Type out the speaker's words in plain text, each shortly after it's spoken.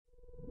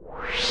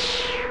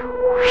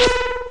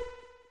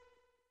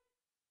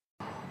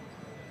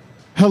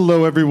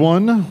Hello,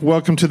 everyone.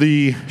 Welcome to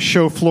the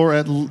show floor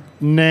at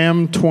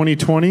NAMM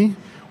 2020.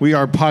 We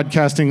are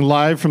podcasting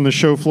live from the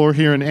show floor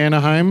here in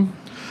Anaheim.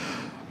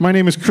 My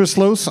name is Chris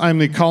Lose. I'm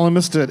the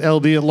columnist at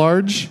LD at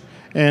Large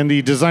and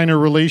the designer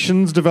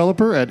relations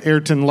developer at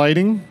Ayrton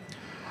Lighting.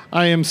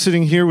 I am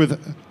sitting here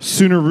with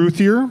Sooner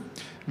Routhier,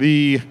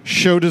 the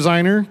show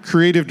designer,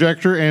 creative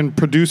director, and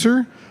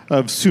producer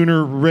of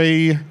Sooner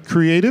Ray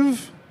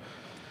Creative.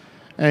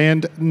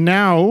 And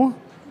now,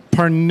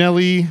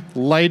 Parnelli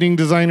Lighting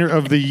Designer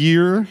of the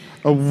Year,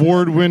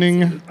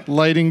 award-winning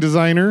lighting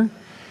designer.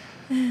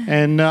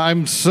 And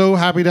I'm so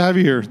happy to have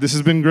you here. This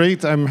has been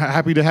great. I'm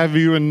happy to have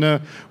you. And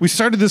we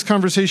started this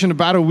conversation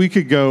about a week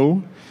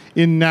ago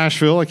in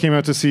Nashville. I came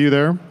out to see you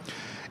there.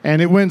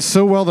 And it went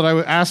so well that I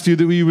asked you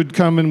that we would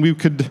come and we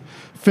could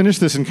finish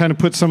this and kind of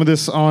put some of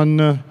this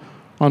on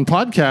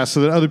podcast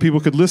so that other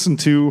people could listen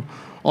to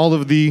all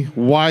of the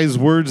wise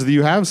words that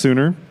you have,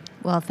 Sooner.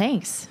 Well,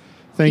 thanks.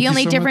 Thank the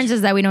only you so difference much.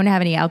 is that we don't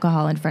have any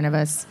alcohol in front of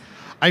us.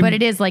 But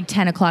it is like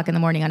 10 o'clock in the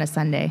morning on a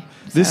Sunday.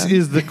 This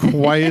is the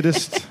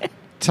quietest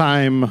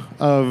time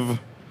of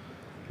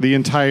the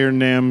entire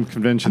NAMM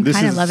convention. I'm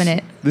kind of loving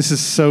it. This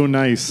is so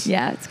nice.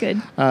 Yeah, it's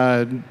good.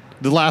 The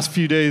last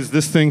few days,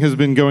 this thing has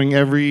been going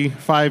every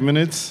 5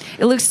 minutes.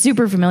 It looks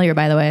super familiar,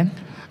 by the way.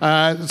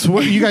 So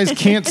what you guys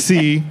can't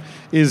see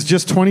is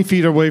just 20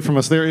 feet away from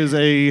us, there is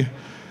a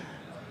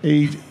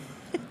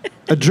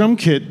drum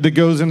kit that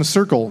goes in a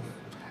circle.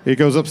 It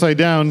goes upside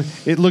down.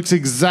 It looks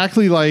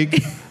exactly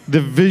like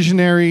the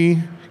visionary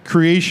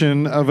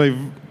creation of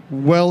a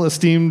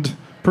well-esteemed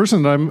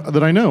person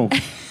that I know.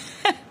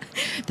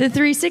 The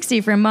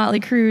 360 from Motley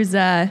Crue's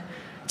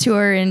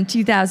tour in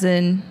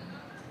 2000,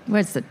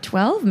 what's the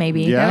 12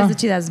 maybe? Yeah. That was the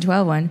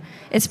 2012 one.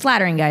 It's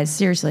flattering, guys.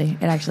 Seriously,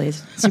 it actually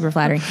is super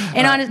flattering.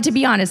 And to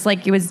be honest,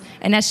 like it was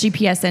an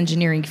SGPS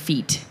engineering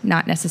feat,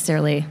 not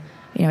necessarily.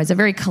 It's a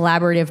very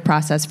collaborative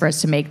process for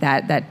us to make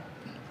that.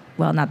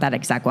 Well, not that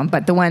exact one,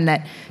 but the one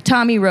that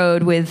Tommy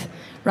rode with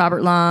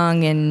Robert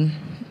Long and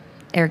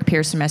Eric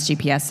Pierce from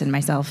SGPS and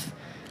myself.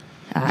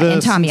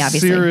 And Tommy,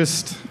 obviously. The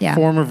sincerest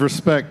form of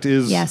respect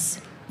is... Yes.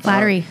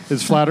 Flattery.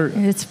 Is flattery.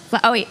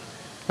 Oh, wait.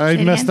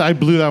 I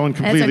blew that one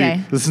completely. That's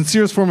okay. The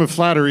sincerest form of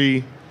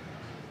flattery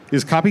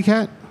is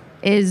copycat?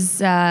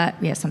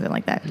 Something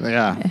like that.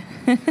 Yeah.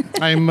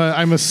 I'm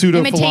a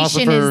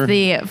pseudo-philosopher.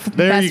 Imitation is the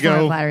best form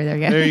of flattery.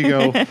 There you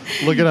go.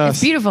 Look at us.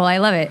 It's beautiful. I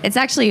love it. It's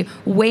actually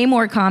way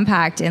more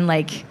compact and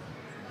like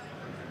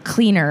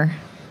cleaner.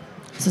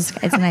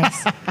 It's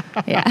nice.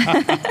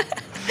 Yeah.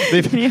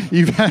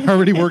 You've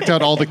already worked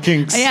out all the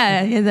kinks.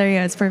 Yeah, there you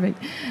go. It's perfect.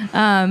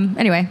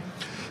 Anyway.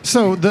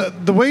 So the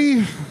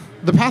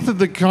path that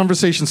the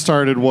conversation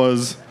started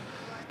was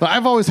that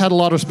I've always had a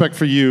lot of respect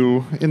for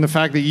you in the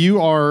fact that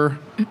you are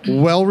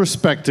well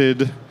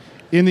respected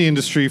in the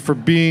industry for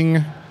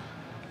being,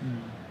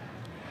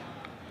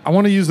 I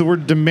want to use the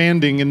word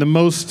demanding in the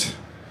most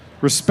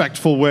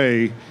respectful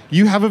way.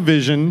 You have a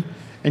vision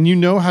and you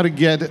know how to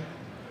get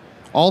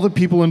all the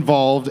people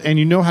involved and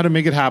you know how to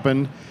make it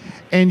happen,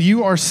 and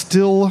you are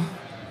still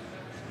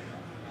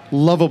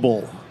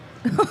lovable.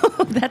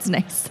 That's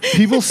nice.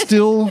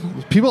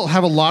 People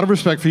have a lot of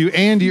respect for you,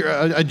 and you're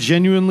a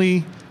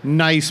genuinely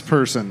nice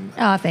person.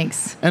 Oh,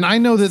 thanks. And I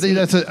know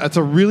that that's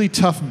a really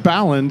tough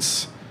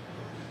balance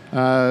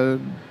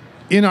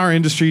in our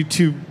industry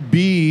to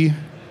be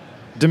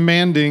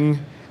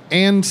demanding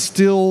and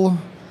still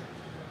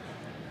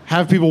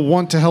have people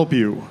want to help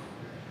you.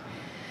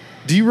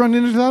 Do you run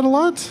into that a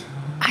lot?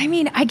 I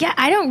mean, I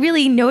don't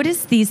really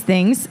notice these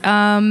things.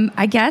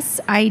 I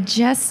guess a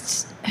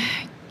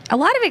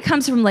lot of it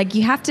comes from like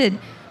you have to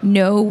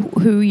know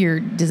who you're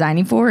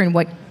designing for and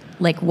what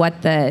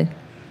the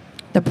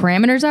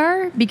parameters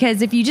are,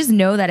 because if you just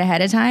know that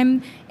ahead of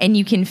time and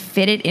you can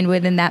fit it in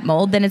within that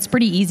mold, then it's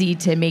pretty easy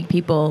to make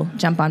people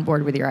jump on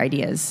board with your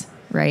ideas,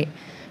 right?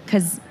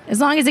 Because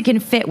as long as it can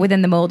fit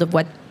within the mold of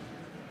what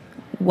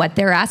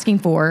they're asking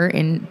for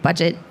in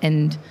budget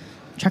and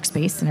truck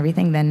space and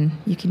everything, then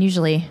you can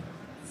usually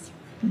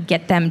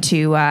get them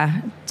to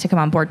come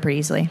on board pretty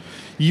easily.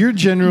 You're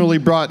generally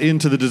brought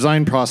into the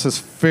design process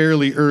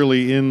fairly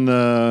early in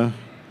the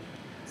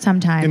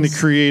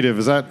creative.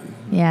 Is that?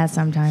 Yeah,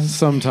 sometimes.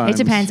 Sometimes.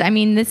 It depends. I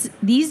mean,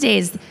 these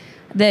days,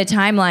 the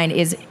timeline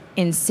is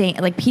insane.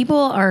 Like, people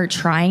are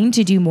trying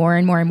to do more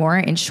and more and more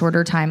in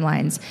shorter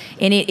timelines.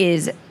 And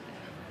it's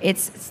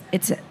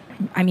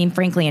I mean,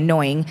 frankly,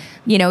 annoying.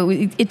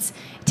 It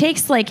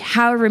takes like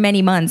however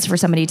many months for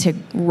somebody to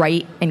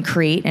write and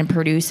create and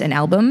produce an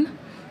album.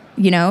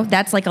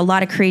 That's like a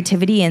lot of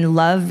creativity and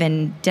love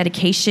and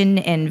dedication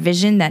and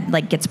vision that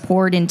like gets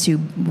poured into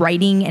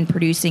writing and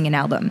producing an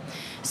album.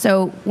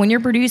 So when you're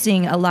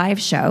producing a live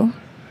show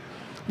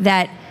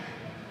that,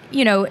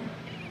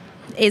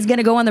 is going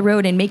to go on the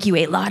road and make you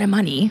a lot of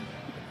money,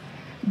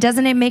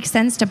 doesn't it make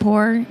sense to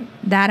pour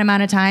that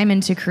amount of time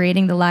into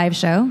creating the live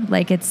show?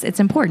 Like it's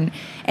important.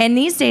 And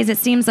these days it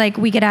seems like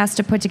we get asked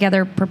to put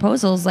together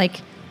proposals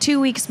like 2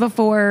 weeks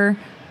before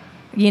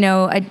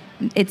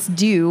it's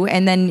due,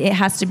 and then it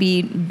has to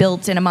be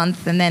built in a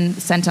month and then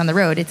sent on the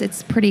road.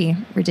 It's pretty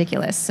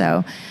ridiculous.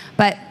 So,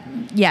 but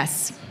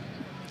yes.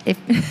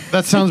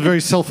 That sounds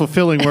very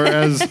self-fulfilling,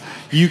 whereas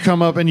you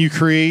come up and you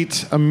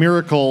create a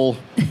miracle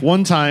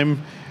one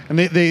time, and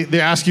they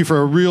ask you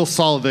for a real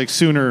solid, like,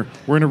 sooner,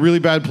 we're in a really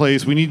bad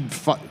place, we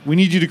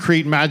need you to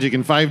create magic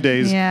in 5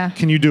 days. Yeah.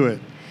 Can you do it?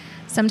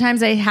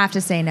 Sometimes I have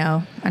to say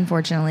no,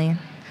 unfortunately.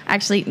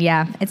 Actually,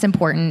 yeah, it's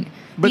important.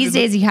 But These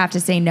days you have to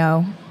say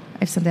no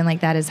if something like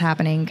that is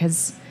happening,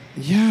 because...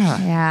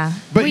 Yeah.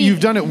 But you've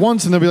done it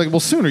once, and they'll be like, well,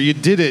 sooner. You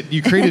did it.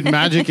 You created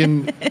magic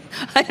in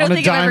I don't on a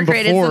think I've dime ever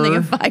created before. something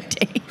in 5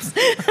 days.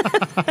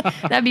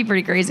 That'd be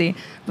pretty crazy.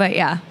 But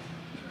yeah.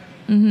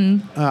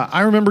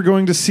 I remember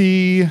going to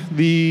see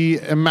the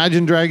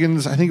Imagine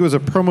Dragons, I think it was a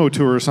promo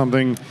tour or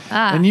something,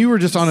 and you were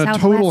just on a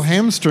total Southwest.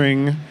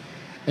 hamstring,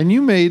 and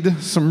you made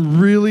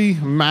some really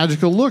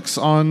magical looks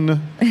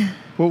on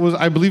what was,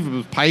 I believe it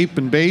was pipe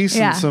and bass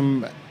Yeah.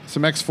 and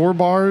some X4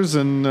 bars,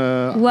 and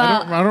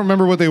Well- I don't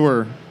remember what they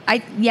were.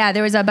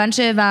 There was a bunch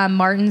of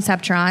Martin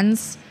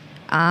Septrons.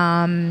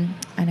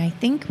 And I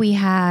think we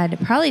had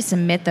probably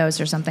some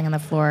Mythos or something on the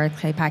floor,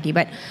 Clay Packy.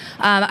 But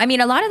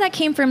a lot of that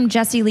came from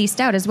Jesse Lee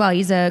Stout as well.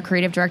 He's a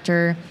creative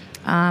director.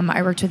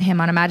 I worked with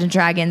him on Imagine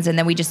Dragons, and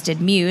then we just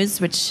did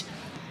Muse, which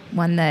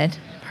won the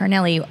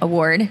Parnelli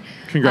Award.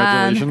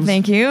 Congratulations.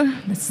 Thank you.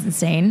 That's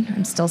insane.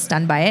 I'm still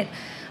stunned by it.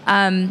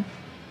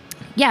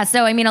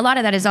 So a lot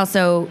of that is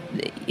also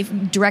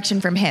direction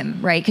from him,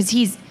 right? Because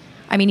he's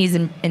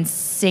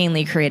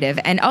insanely creative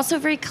and also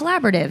very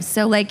collaborative.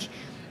 So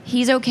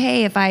he's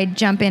okay if I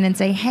jump in and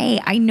say, hey,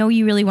 I know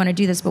you really want to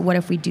do this, but what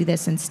if we do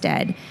this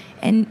instead?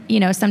 And,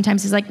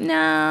 sometimes he's like, no,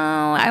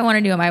 I want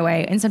to do it my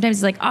way. And sometimes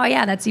he's like, oh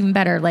yeah, that's even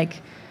better.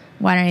 Like,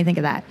 why didn't I think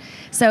of that?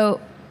 So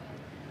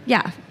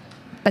yeah,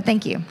 but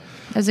thank you.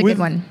 That was a good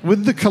one.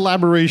 With the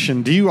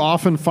collaboration, do you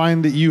often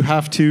find that you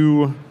have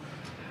to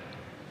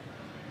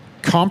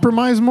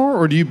compromise more,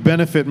 or do you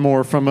benefit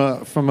more from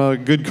a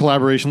good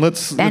collaboration?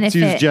 Let's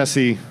use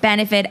Jesse.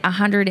 Benefit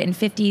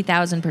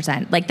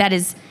 150,000%. Like, that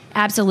is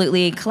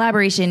absolutely,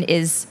 collaboration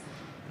is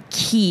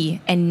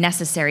key and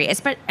necessary.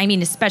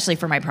 Especially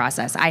for my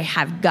process, I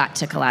have got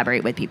to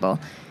collaborate with people.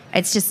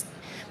 It's just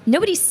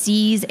nobody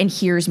sees and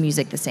hears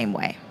music the same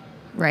way,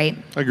 right?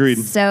 Agreed.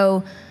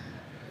 So,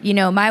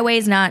 my way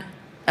is not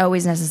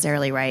always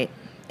necessarily right,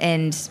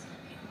 and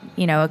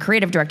a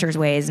creative director's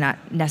way is not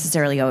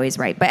necessarily always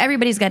right. But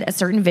everybody's got a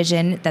certain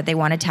vision that they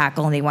want to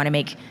tackle and they want to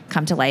make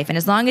come to life. And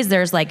as long as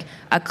there's like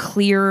a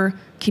clear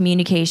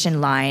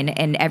communication line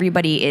and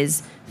everybody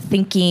is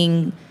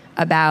thinking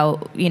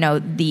about,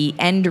 the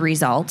end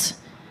result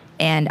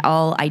and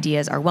all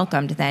ideas are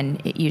welcomed,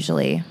 then it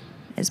usually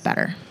is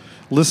better.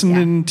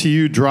 Listening to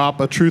you drop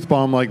a truth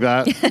bomb like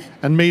that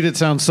and made it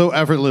sound so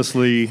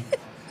effortlessly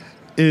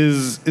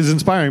is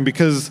inspiring,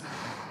 because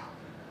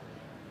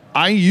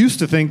I used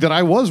to think that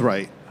I was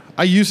right.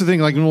 I used to think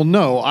well,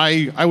 no,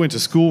 I went to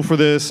school for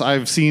this.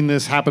 I've seen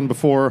this happen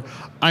before.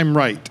 I'm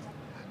right.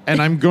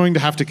 And I'm going to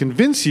have to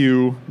convince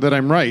you that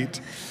I'm right.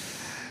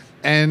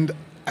 And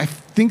I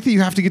think that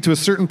you have to get to a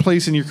certain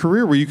place in your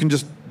career where you can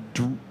just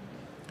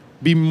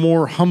be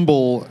more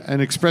humble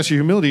and express your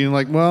humility and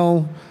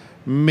well,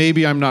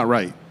 maybe I'm not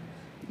right.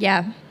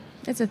 Yeah,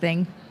 that's a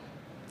thing.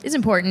 It's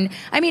important.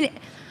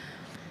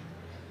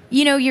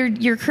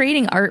 You're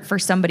creating art for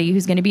somebody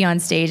who's going to be on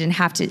stage and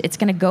it's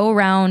going to go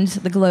around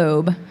the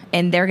globe,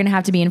 and they're going to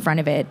have to be in front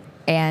of it,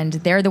 and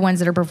they're the ones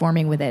that are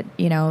performing with it.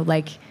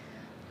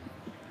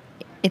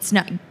 It's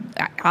not,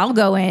 I'll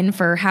go in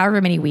for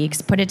however many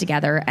weeks, put it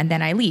together, and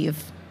then I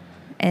leave.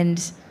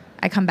 And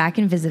I come back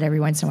and visit every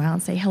once in a while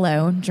and say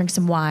hello, drink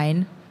some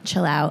wine,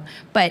 chill out.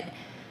 But,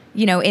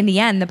 in the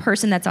end, the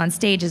person that's on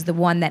stage is the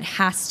one that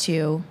has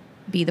to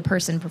be the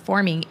person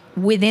performing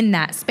within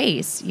that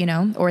space,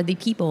 or the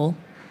people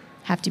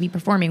have to be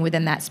performing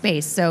within that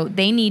space. So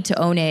they need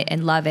to own it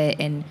and love it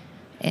and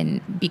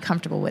be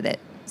comfortable with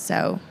it.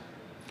 So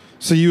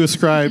you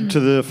ascribe to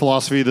the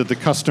philosophy that the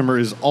customer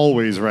is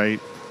always right.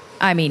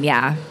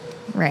 Yeah.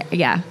 Right.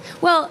 Yeah.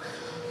 Well,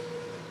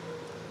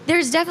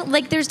 there's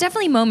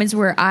definitely moments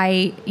where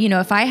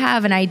if I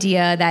have an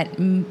idea that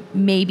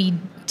may be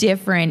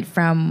different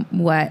from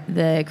what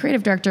the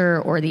creative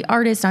director or the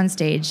artist on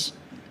stage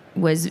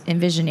was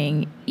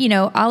envisioning,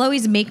 I'll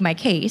always make my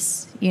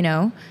case,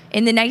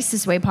 in the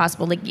nicest way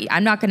possible.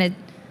 I'm not going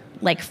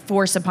to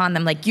force upon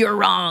them, you're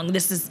wrong.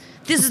 This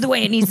is the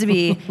way it needs to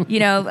be.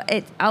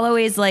 I'll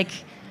always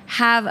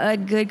have a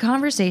good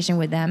conversation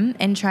with them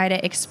and try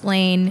to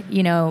explain,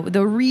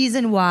 the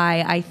reason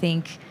why I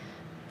think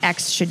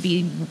X should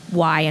be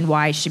Y and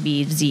Y should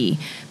be Z.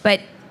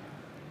 But,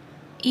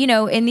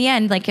 in the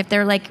end, if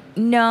they're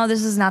no,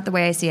 this is not the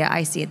way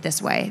I see it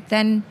this way,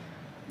 then,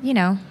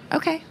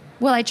 okay.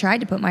 Well, I tried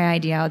to put my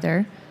idea out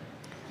there,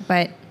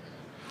 but...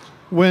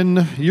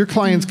 When your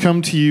clients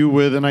come to you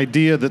with an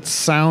idea that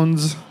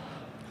sounds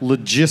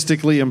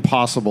logistically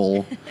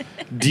impossible,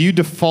 do you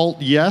default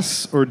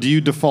yes or do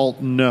you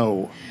default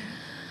no?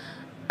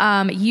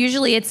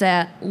 Usually it's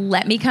a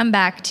let me come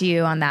back to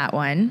you on that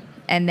one.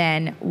 and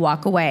then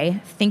walk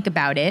away, think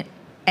about it,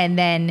 and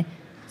then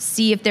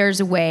see if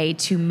there's a way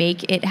to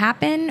make it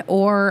happen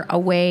or a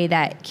way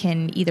that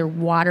can either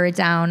water it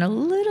down a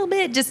little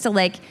bit just to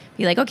like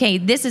be like, okay,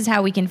 this is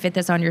how we can fit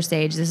this on your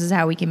stage. This is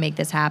how we can make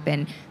this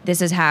happen.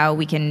 This is how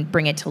we can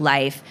bring it to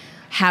life.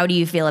 How do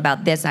you feel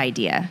about this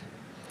idea?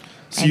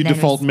 So you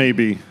default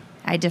maybe.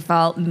 I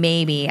default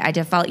maybe. I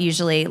default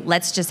usually,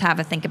 let's just have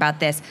a think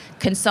about this.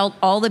 Consult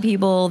all the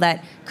people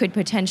that could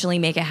potentially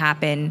make it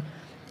happen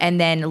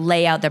and then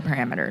lay out the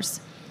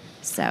parameters.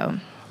 So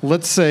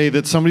let's say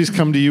that somebody's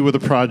come to you with a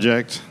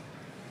project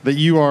that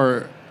you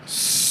are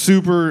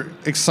super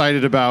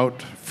excited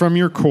about from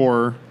your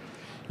core.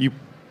 You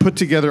put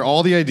together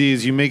all the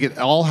ideas, you make it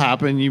all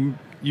happen,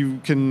 you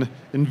can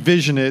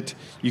envision it,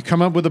 you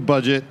come up with a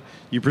budget,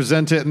 you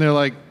present it, and they're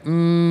like,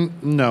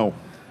 no.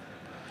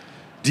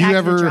 Do you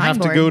ever have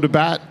to go to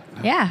bat?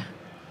 Yeah.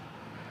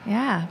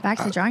 Yeah, back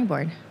to the drawing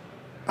board.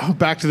 Oh,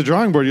 back to the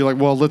drawing board. You're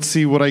like, well, let's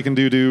see what I can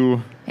do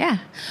to... Yeah.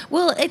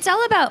 Well, it's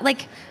all about,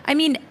 like, I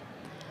mean...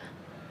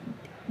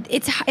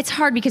 It's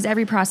hard because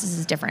every process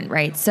is different,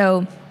 right?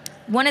 So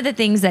one of the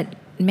things that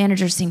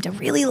managers seem to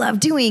really love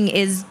doing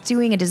is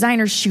doing a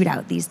designer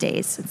shootout these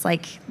days. It's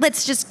like,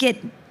 let's just get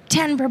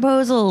 10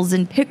 proposals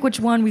and pick which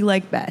one we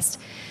like best.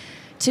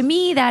 To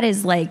me, that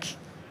is like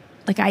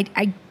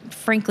I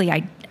frankly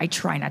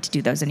try not to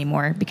do those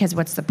anymore because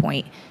what's the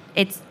point?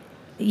 It's,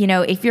 you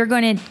know, if you're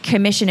going to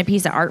commission a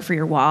piece of art for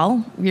your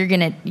wall,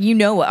 you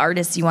know what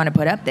artists you want to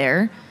put up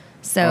there.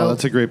 So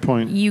that's a great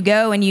point. You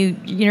go and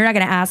you're not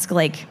going to ask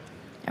like,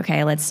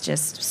 okay, let's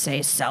just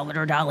say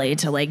Salvador Dali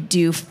to like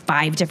do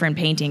 5 different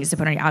paintings to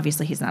put on.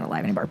 Obviously, he's not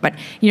alive anymore, but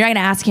you're not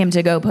going to ask him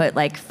to go put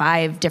like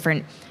 5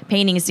 different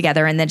paintings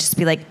together and then just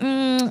be like,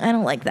 I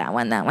don't like that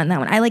one, that one, that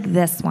one. I like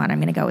this one. I'm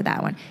going to go with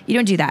that one. You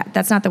don't do that.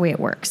 That's not the way it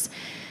works.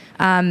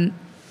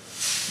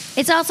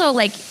 It's also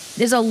like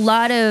there's a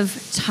lot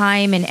of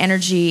time and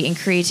energy and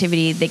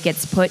creativity that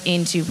gets put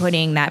into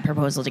putting that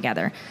proposal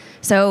together.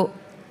 So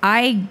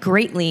I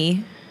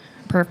greatly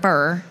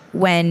prefer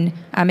when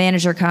a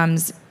manager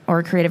comes or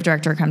a creative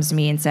director comes to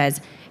me and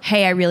says,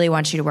 hey, I really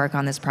want you to work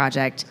on this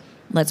project.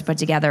 Let's put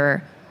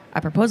together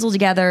a proposal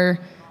together.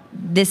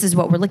 This is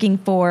what we're looking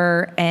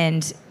for.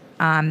 And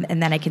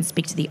then I can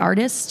speak to the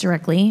artist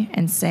directly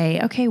and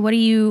say, okay, what do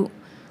you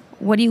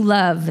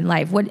love in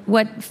life?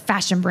 What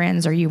fashion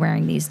brands are you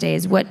wearing these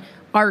days? What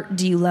art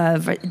do you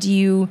love? Do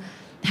you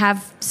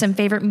have some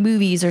favorite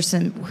movies or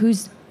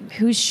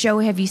whose show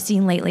have you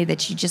seen lately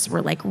that you just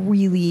were like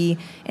really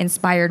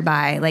inspired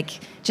by? Like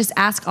just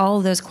ask all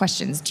of those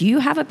questions. Do you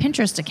have a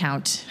Pinterest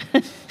account?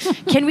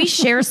 Can we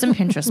share some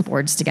Pinterest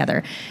boards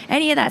together?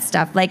 Any of that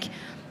stuff. Like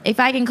if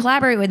I can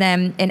collaborate with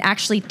them and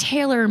actually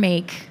tailor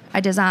make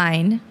a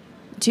design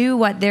to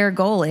what their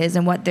goal is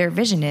and what their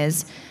vision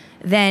is,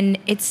 then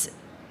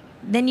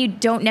you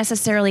don't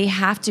necessarily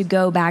have to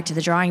go back to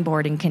the drawing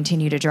board and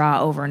continue to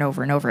draw over and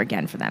over and over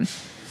again for them.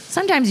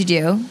 Sometimes you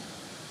do,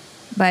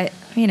 but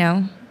you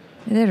know,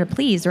 they're there to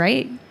please,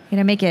 right?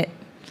 Make it.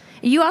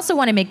 You also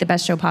want to make the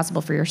best show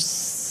possible for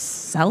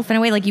yourself in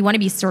a way. Like you want to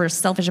be sort of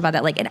selfish about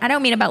that. Like, and I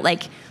don't mean about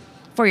like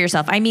for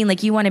yourself. I mean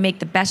like you want to make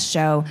the best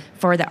show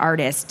for the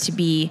artist to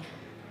be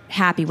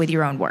happy with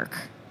your own work.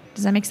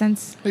 Does that make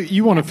sense?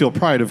 You want to feel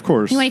pride, of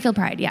course. You want to feel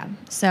pride, yeah.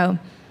 So,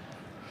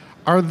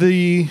 are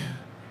the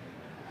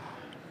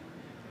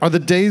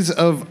days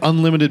of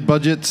unlimited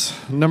budgets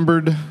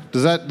numbered?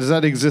 Does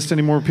that exist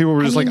anymore? People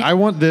were just like, I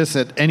want this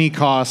at any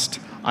cost.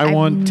 I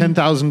want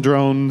 10,000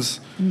 drones.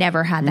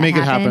 Never had that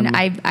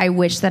happen. I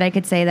wish that I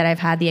could say that I've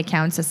had the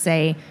accounts to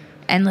say,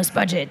 endless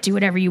budget, do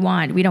whatever you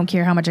want. We don't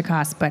care how much it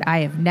costs, but I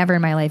have never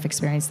in my life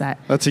experienced that.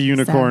 That's a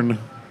unicorn.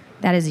 So,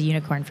 that is a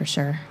unicorn for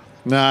sure.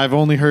 No, I've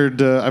only heard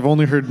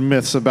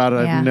myths about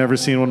it. Yeah. I've never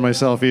seen one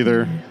myself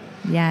either.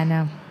 Yeah,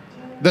 no.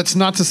 That's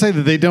not to say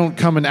that they don't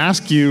come and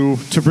ask you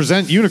to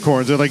present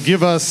unicorns. They're like,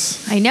 give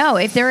us... I know.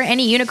 If there are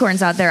any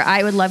unicorns out there,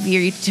 I would love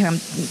you to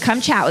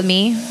come chat with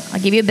me. I'll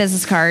give you a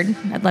business card.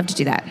 I'd love to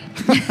do that.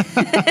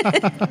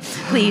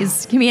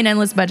 Please, give me an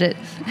endless budget.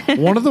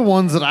 One of the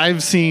ones that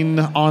I've seen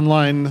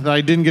online that I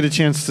didn't get a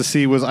chance to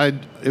see was The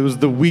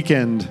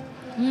Weeknd.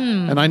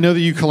 And I know that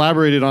you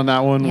collaborated on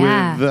that one with,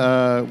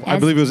 I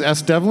believe it was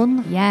S.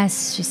 Devlin?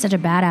 Yes, she's such a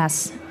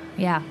badass.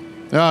 Yeah.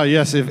 Oh,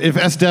 yes. If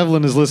S.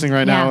 Devlin is listening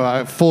right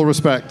now, full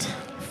respect.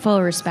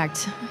 Full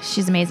respect.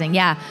 She's amazing.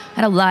 Yeah. I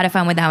had a lot of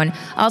fun with that one.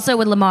 Also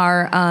with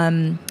Lamar,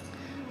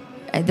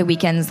 The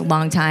Weeknd's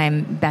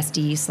longtime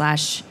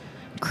bestie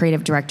 /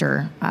 creative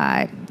director.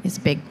 It's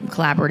a big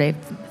collaborative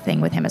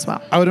thing with him as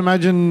well. I would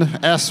imagine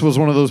S was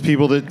one of those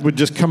people that would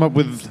just come up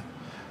with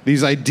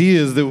these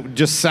ideas that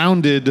just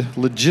sounded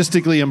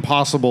logistically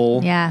impossible.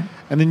 Yeah.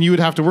 And then you would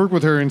have to work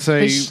with her and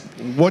say,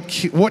 what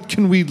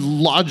can we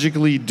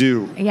logically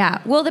do?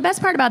 Yeah. Well, the best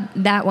part about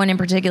that one in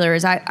particular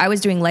is I was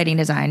doing lighting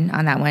design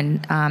on that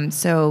one.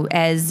 So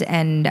Ez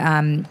and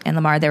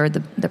Lamar, they were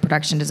the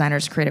production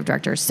designers, creative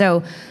directors.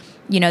 So,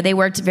 they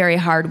worked very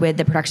hard with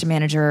the production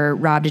manager,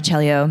 Rob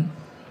DiCelio,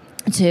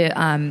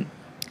 to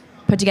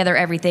put together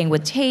everything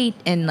with Tate.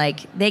 And,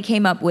 they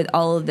came up with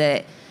all of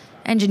the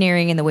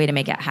engineering and the way to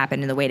make it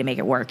happen and the way to make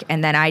it work.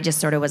 And then I just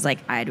sort of was like,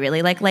 I'd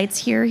really like lights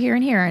here, here,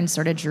 and here, and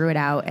sort of drew it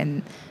out.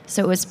 And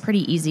so it was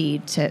pretty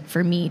easy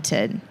for me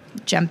to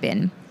jump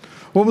in.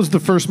 What was the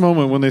first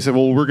moment when they said,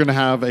 well, we're going to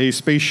have a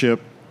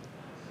spaceship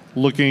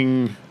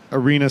looking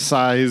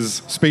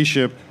arena-size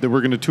spaceship that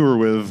we're going to tour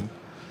with?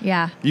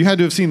 Yeah. You had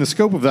to have seen the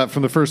scope of that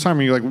from the first time.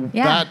 And you're like,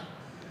 Yeah.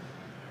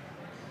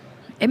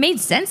 It made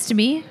sense to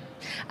me,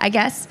 I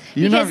guess.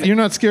 You're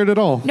not scared at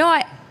all. No,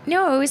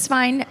 it was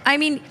fine. I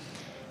mean,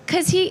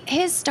 because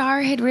his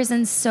star had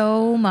risen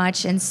so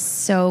much and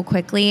so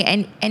quickly,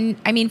 and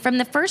I mean, from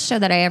the first show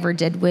that I ever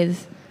did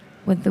with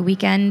The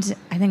Weeknd,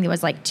 I think it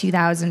was like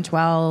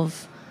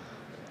 2012,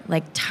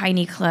 like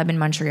tiny club in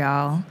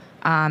Montreal.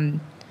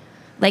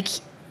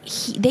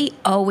 They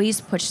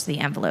always pushed the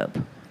envelope.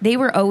 They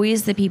were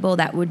always the people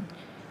that would,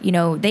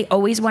 they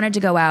always wanted to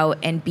go out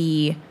and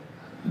be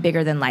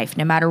bigger than life,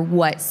 no matter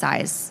what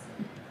size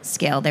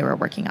scale they were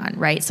working on,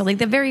 right? So like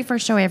the very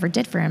first show I ever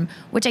did for him,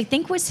 which I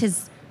think was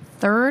his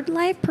third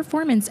live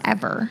performance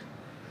ever,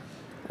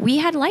 we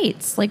had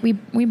lights. Like we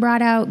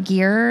brought out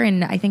gear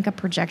and I think a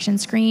projection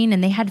screen,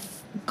 and they had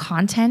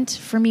content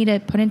for me to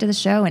put into the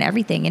show and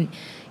everything. And,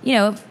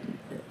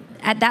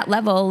 at that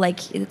level,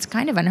 like it's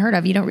kind of unheard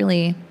of. You don't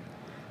really,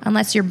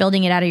 unless you're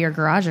building it out of your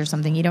garage or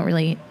something, you don't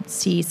really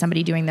see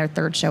somebody doing their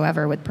third show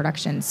ever with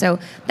production. So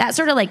that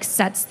sort of like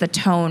sets the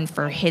tone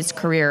for his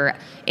career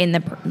in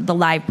the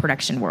live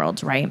production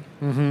world, right?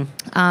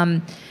 Mm-hmm.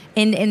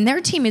 And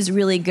their team is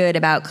really good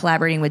about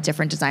collaborating with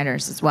different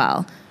designers as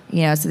well.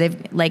 So they've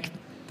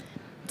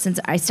since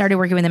I started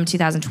working with them in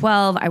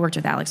 2012, I worked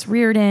with Alex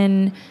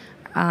Reardon.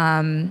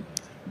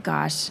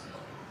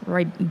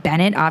 Roy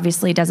Bennett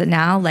obviously does it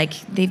now. Like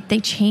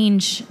they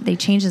change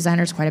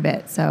designers quite a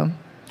bit. So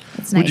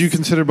it's nice. Would you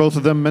consider both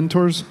of them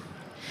mentors?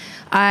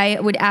 I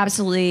would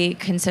absolutely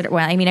consider.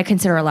 Well, I mean, I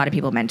consider a lot of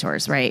people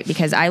mentors, right?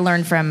 Because I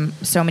learn from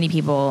so many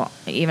people,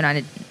 even on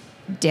a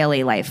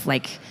daily life.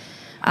 Like,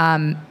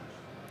 as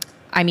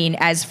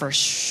for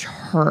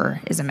sure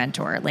is a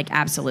mentor. Like,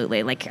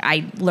 absolutely. Like,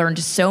 I learned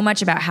so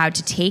much about how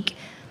to take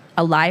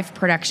a live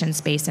production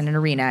space in an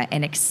arena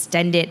and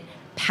extend it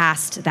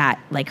past that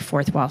like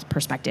fourth wall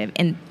perspective.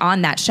 And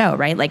on that show,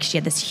 right? Like she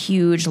had this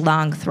huge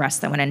long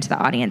thrust that went into the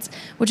audience,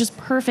 which is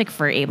perfect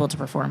for Able to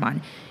perform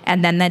on.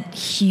 And then that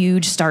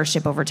huge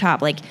starship over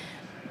top. Like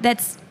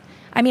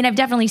I've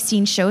definitely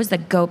seen shows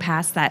that go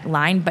past that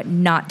line, but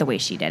not the way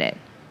she did it.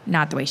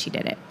 Not the way she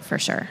did it, for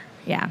sure.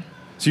 Yeah.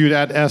 So you'd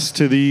add S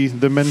to the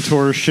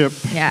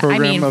mentorship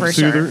program of for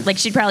Soother? Sure. Like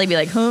she'd probably be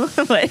like, huh?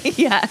 But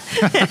yeah.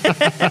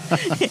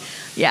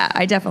 Yeah,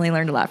 I definitely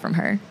learned a lot from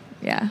her.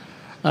 Yeah.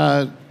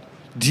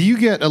 Do you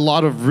get a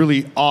lot of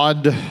really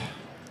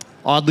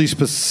oddly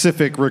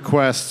specific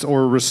requests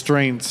or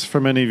restraints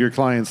from any of your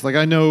clients? Like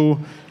I know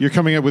you're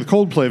coming up with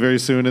Coldplay very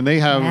soon, and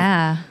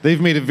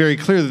they've made it very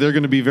clear that they're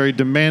going to be very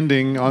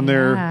demanding on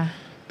their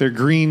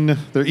green,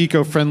 their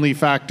eco-friendly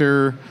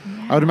factor.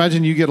 Yeah. I would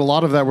imagine you get a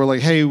lot of that where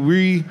like, hey,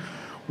 we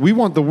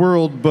want the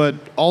world, but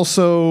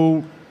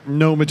also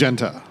no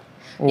magenta.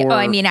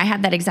 I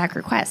had that exact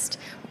request.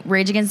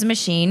 Rage Against the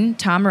Machine,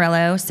 Tom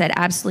Morello said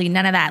absolutely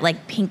none of that,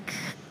 like pink,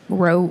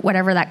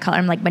 whatever that color.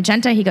 I'm like,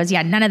 magenta? He goes,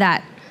 yeah, none of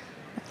that.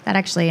 That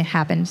actually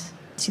happened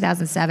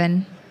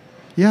 2007.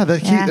 Yeah,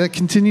 that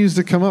continues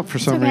to come up for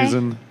some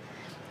reason.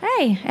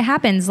 Hey, it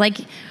happens. Like,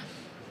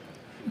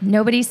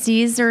 nobody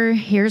sees or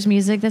hears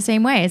music the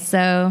same way.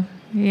 So,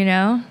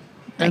 I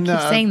keep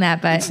saying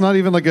that, but it's not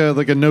even like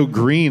a no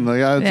green. Like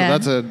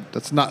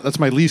that's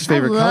my least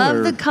favorite color. I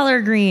love the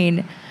color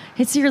green.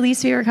 It's your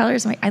least favorite color.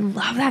 So I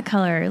love that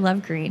color. I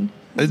love green.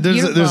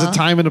 There's a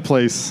time and a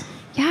place.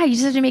 Yeah, you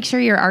just have to make sure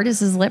your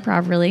artist is lit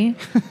properly.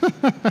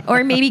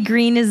 Or maybe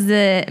green is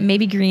the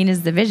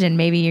vision.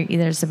 Maybe you're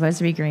either supposed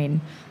to be green,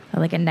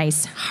 or like a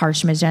nice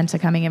harsh magenta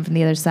coming in from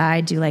the other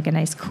side. Do like a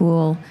nice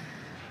cool.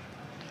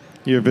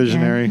 You're a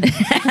visionary.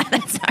 Yeah.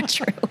 That's not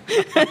true.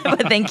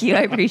 But thank you.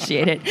 I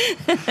appreciate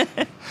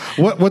it.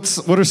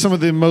 What are some of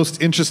the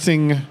most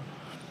interesting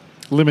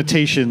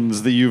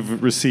limitations that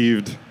you've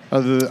received?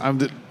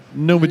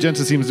 No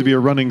magenta seems to be a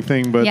running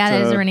thing, but yeah,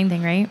 that is a running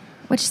thing, right?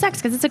 Which sucks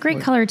because it's a great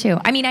color too.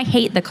 I mean, I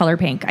hate the color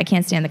pink. I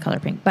can't stand the color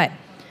pink. But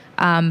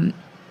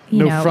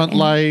no front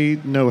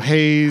light, no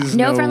haze.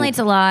 No front light's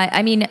a lot.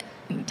 I mean,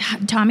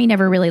 Tommy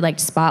never really liked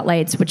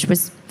spotlights, which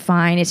was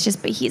fine. It's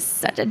just, but he's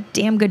such a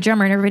damn good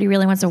drummer, and everybody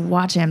really wants to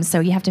watch him. So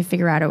you have to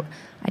figure out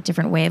a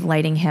different way of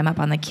lighting him up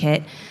on the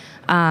kit.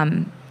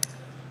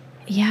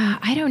 Yeah,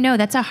 I don't know.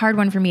 That's a hard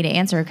one for me to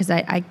answer because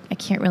I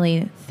can't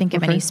really think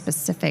of any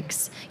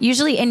specifics.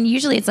 Usually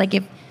it's like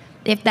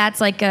if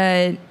that's like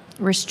a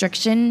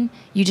restriction,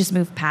 you just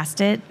move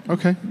past it.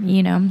 Okay.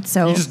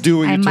 So you just do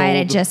what I you're might told.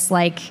 have just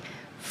like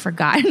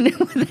forgotten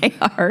who they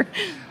are.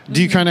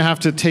 Do you kind of have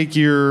to take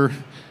your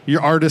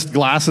artist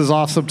glasses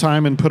off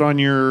sometime and put on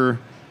your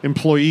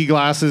employee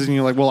glasses, and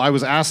you're like, well, I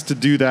was asked to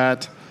do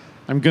that.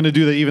 I'm going to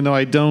do that even though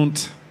I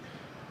don't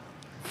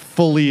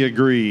fully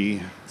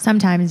agree.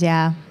 Sometimes,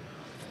 yeah.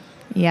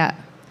 Yeah.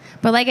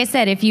 But like I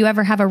said, if you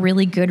ever have a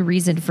really good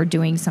reason for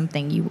doing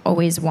something, you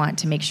always want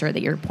to make sure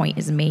that your point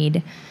is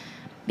made.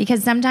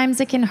 because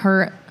sometimes it can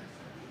hurt,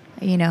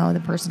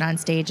 the person on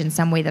stage in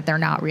some way that they're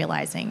not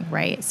realizing,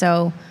 right?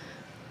 So,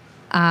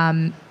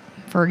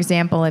 for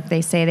example, if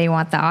they say they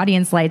want the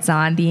audience lights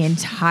on the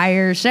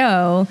entire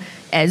show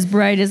as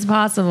bright as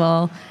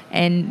possible,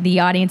 and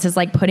the audience is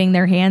like putting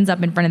their hands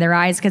up in front of their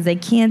eyes because they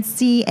can't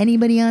see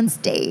anybody on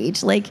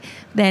stage, like,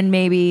 then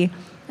maybe,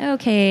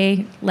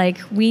 okay, like,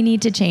 we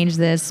need to change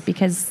this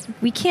because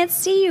we can't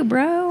see you,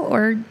 bro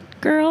or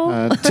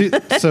girl.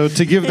 So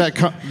to give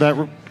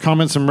that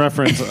comment some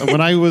reference,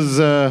 when I was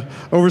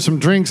over some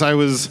drinks, I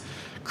was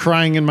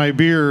crying in my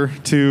beer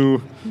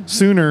to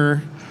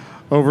Sooner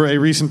over a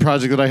recent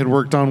project that I had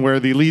worked on where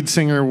the lead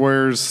singer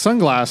wears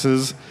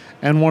sunglasses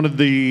and wanted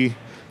the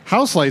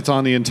house lights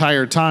on the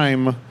entire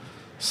time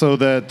so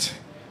that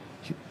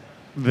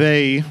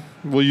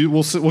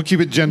we'll keep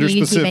it gender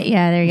specific.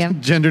 There you go.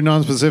 Gender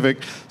non-specific,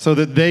 so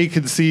that they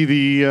could see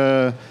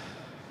the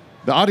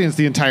audience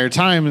the entire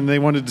time, and they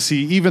wanted to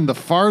see even the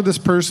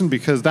farthest person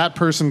because that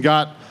person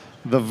got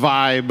the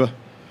vibe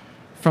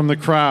from the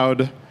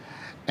crowd.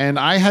 And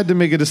I had to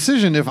make a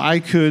decision if I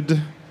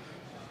could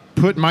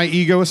put my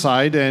ego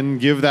aside and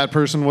give that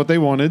person what they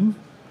wanted,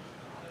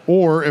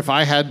 or if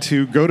I had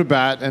to go to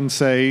bat and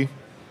say,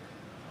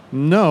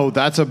 no,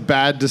 that's a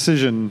bad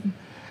decision.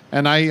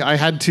 And I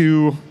had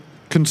to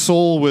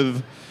console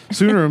with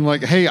Sooner. I'm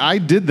like, hey, I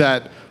did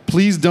that.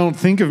 Please don't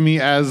think of me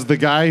as the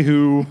guy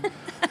who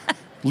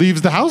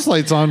leaves the house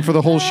lights on for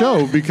the whole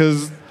show,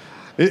 because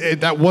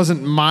that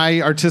wasn't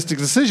my artistic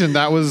decision.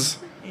 That was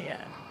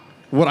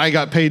what I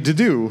got paid to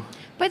do.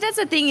 But that's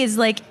the thing is,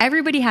 like,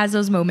 everybody has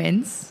those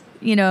moments.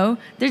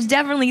 There's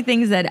definitely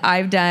things that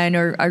I've done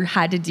or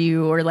had to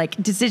do, or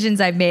like decisions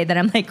I've made that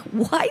I'm like,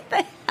 why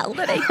the hell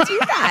did I do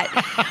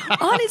that?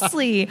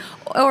 Honestly.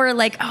 Or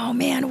like, oh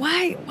man,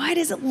 why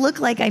does it look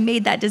like I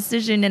made that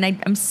decision? And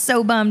I'm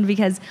so bummed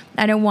because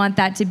I don't want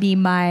that to be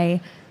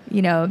my,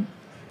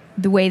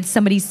 the way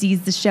somebody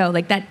sees the show.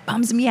 Like, that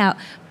bums me out.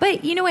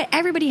 But you know what?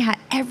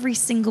 Every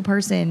single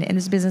person in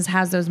this business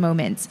has those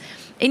moments.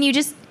 And you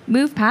just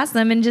move past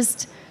them and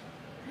just,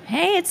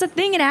 hey, it's a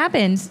thing. It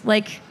happens.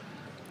 Like,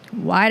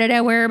 why did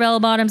I wear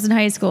bell bottoms in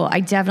high school? I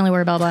definitely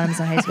wore bell bottoms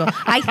in high school.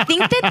 I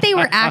think that they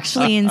were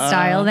actually in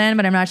style then,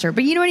 but I'm not sure.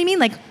 But you know what I mean?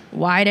 Like,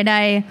 why did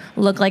I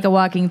look like a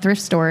walking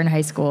thrift store in high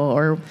school?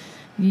 Or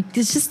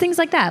it's just things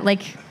like that.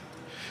 Like,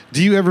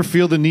 do you ever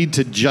feel the need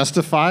to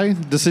justify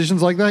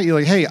decisions like that? You're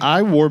like, hey,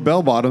 I wore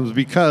bell bottoms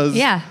because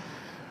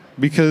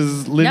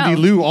Lindy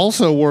Lou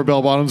also wore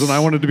bell bottoms, and I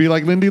wanted to be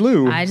like Lindy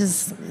Lou. I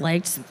just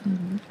liked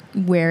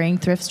wearing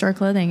thrift store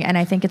clothing, and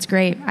I think it's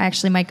great. I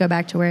actually might go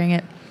back to wearing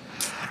it.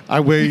 I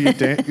wear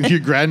your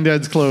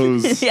granddad's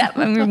clothes. Yeah,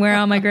 I'm going to wear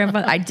all my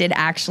grandfather. I did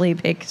actually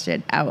pick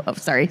shit out of,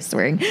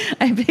 swearing.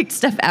 I picked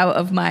stuff out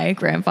of my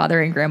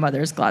grandfather and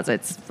grandmother's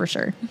closets, for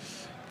sure.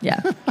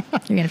 Yeah. You're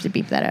going to have to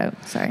beep that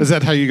out. Sorry. Is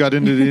that how you got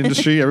into the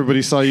industry?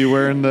 Everybody saw you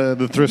wearing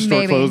the thrift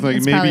store clothes.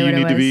 Like, maybe you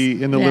need to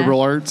be in the liberal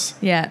arts?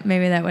 Yeah,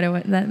 maybe that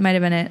might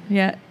have been it.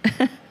 Yeah.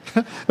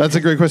 That's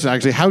a great question,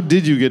 actually. How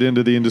did you get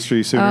into the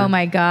industry Sooner? Oh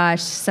my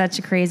gosh, such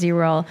a crazy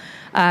road.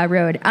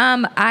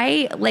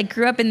 I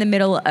grew up in the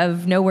middle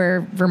of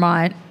nowhere,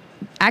 Vermont.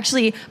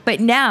 Actually, but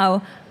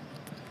now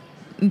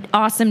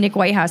awesome Nick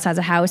Whitehouse has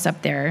a house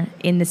up there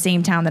in the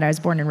same town that I was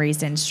born and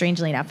raised in,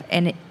 strangely enough.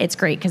 And it's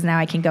great because now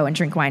I can go and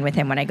drink wine with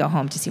him when I go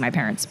home to see my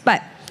parents.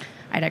 But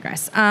I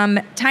digress.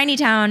 Tiny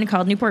town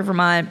called Newport,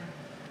 Vermont.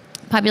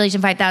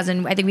 Population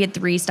 5,000. I think we had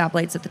 3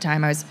 stoplights at the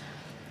time I was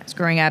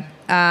growing up.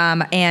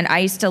 And I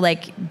used to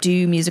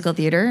do musical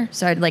theater.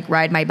 So I'd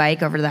ride my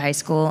bike over to the high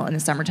school in the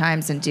summer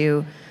times and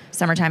do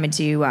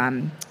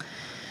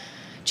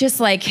just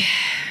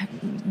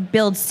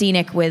build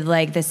scenic with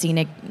the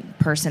scenic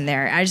person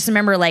there. I just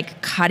remember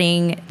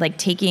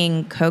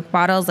taking Coke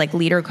bottles,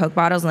 liter Coke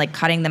bottles, and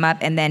cutting them up,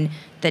 and then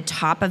the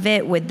top of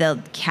it with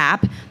the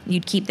cap,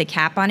 you'd keep the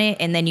cap on it,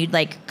 and then you'd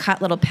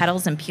cut little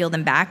petals and peel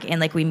them back,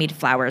 and we made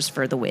flowers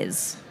for the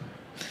Wiz.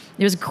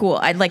 It was cool.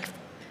 I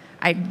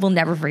will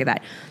never forget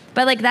that.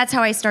 But that's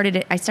how I started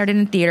it. I started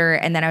in theater,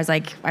 and then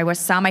I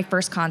saw my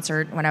first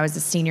concert when I was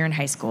a senior in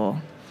high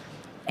school.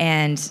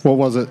 And what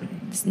was it?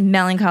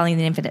 Melancholy and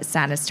the Infinite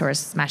Sadness tour,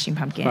 Smashing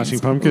Pumpkins. Smashing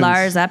Pumpkins.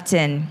 Lars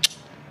Upton.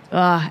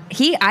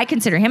 I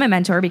consider him a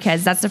mentor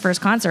because that's the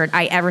first concert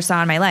I ever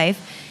saw in my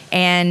life.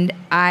 And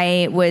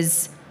I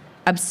was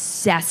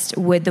obsessed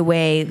with the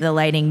way the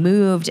lighting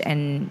moved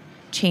and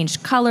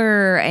changed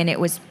color. And it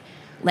was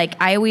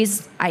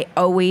I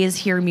always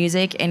hear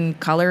music in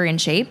color and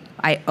shape.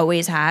 I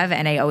always have,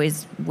 and I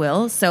always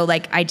will. So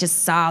I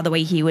just saw the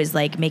way he was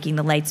making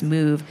the lights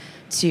move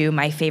to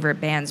my favorite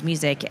band's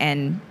music,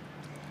 and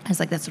I was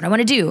that's what I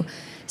want to do.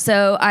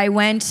 So I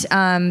went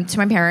to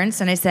my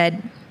parents and I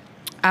said,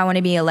 I want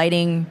to be a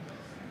lighting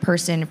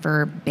person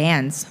for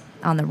bands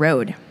on the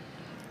road.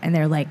 And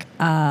they're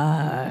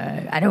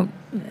I don't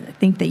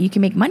think that you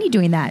can make money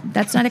doing that.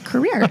 That's not a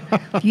career.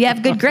 If you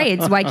have good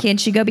grades, why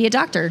can't you go be a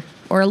doctor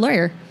or a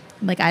lawyer?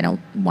 I don't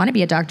want to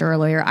be a doctor or a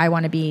lawyer. I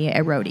want to be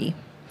a roadie.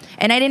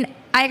 And I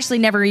actually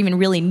never even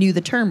really knew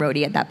the term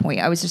roadie at that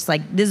point. I was just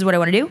this is what I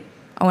want to do.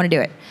 I want to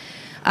do it.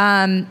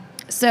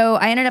 So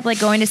I ended up like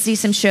going to see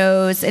some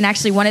shows, and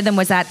actually one of them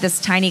was at this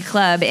tiny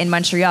club in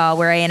Montreal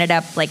where I ended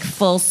up like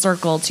full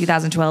circle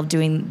 2012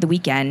 doing The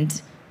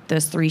Weeknd,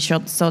 those 3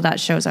 sold out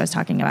shows I was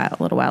talking about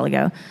a little while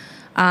ago.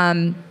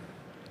 And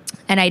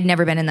I'd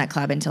never been in that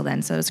club until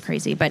then, so it was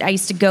crazy. But I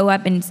used to go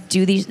up and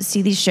see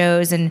these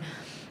shows, and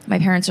my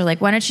parents were like,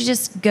 "Why don't you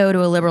just go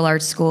to a liberal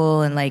arts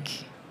school and like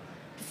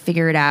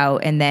figure it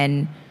out, and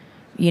then,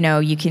 you know,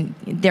 you can."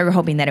 They were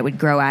hoping that it would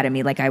grow out of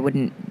me, like I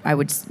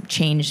would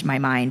change my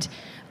mind.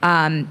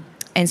 And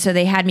so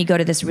they had me go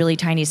to this really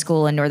tiny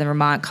school in northern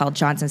Vermont called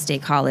Johnson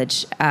State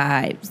College,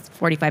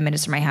 45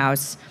 minutes from my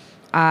house,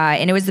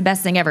 and it was the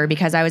best thing ever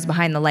because I was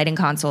behind the lighting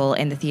console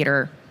in the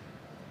theater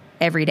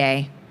every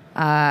day.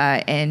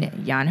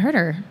 And Jan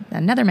Herder,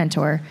 another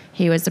mentor,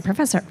 he was the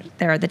professor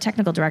there, the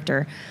technical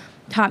director,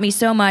 taught me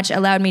so much,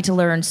 allowed me to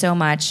learn so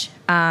much.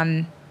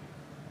 And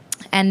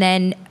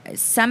then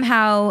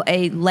somehow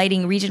a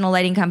regional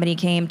lighting company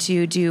came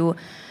to do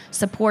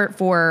support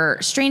for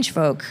Strange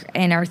Folk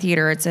in our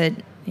theater. It's a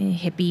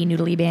hippie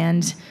noodly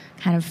band,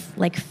 kind of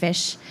like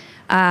Fish.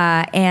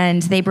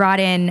 And they brought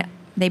in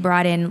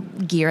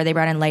gear, they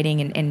brought in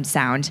lighting and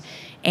sound.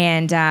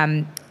 And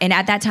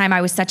at that time,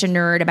 I was such a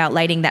nerd about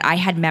lighting that I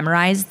had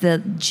memorized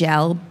the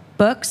gel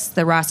books,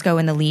 the Roscoe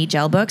and the Lee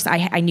gel books.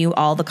 I knew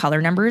all the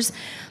color numbers.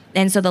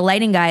 And so the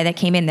lighting guy that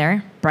came in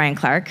there, Brian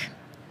Clark,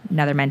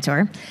 another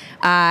mentor,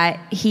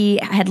 he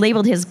had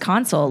labeled his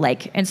console,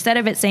 like, instead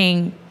of it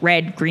saying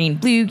red, green,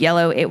 blue,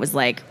 yellow, it was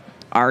like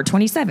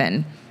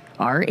R27,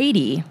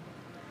 R80,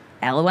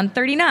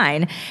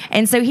 L139.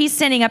 And so he's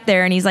standing up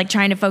there and he's like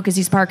trying to focus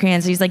these park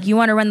hands. He's like, "You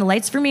want to run the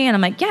lights for me?" And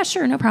I'm like, "Yeah,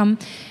 sure, no problem."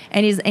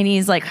 And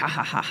he's like, "Ha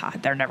ha ha ha,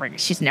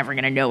 she's never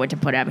gonna know what to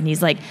put up." And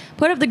he's like,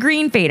 "Put up the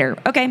green fader."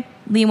 Okay,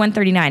 Lee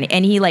 139.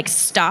 And he like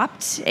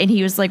stopped and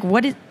he was like,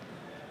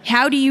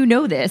 "How do you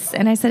know this?"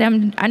 And I said,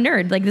 "I'm a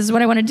nerd. Like, this is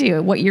what I want to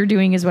do. What you're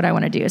doing is what I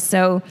want to do."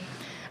 So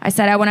I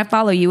said, "I want to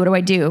follow you. What do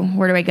I do?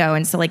 Where do I go?"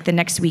 And so like the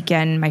next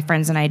weekend, my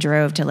friends and I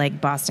drove to like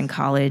Boston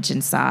College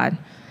and saw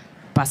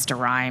Busta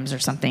Rhymes or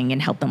something and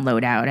helped them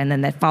load out. And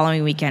then the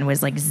following weekend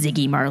was like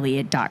Ziggy Marley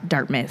at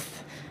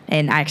Dartmouth.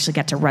 And I actually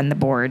got to run the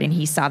board, and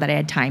he saw that I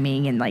had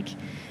timing, and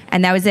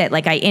that was it.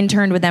 Like, I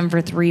interned with them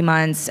for 3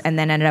 months and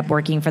then ended up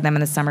working for them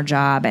in the summer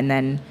job, and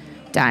then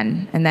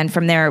done. And then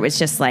from there, it was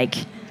just like,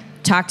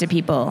 talk to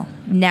people,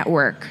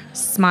 network,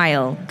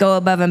 smile, go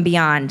above and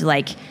beyond.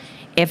 Like,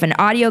 if an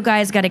audio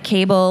guy's got a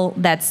cable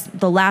that's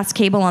the last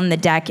cable on the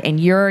deck and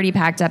you're already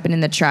packed up and in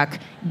the truck,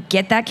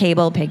 get that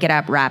cable, pick it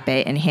up, wrap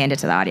it, and hand it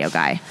to the audio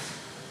guy.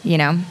 You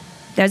know,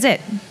 that was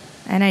it.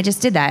 And I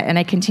just did that. And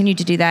I continued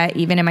to do that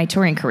even in my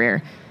touring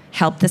career.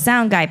 Help the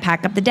sound guy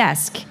pack up the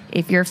desk.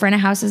 If your front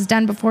of house is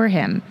done before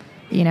him,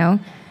 you know,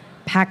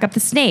 pack up the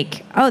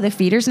snake. Oh, the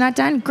feeder's not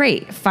done?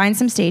 Great. Find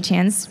some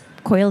stagehands,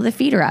 coil the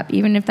feeder up,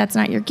 even if that's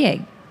not your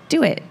gig.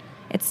 Do it.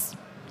 It's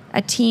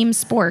a team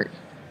sport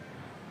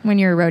when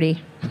you're a roadie.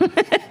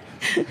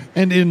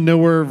 And in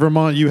nowhere,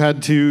 Vermont, you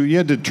had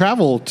to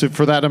travel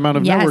for that amount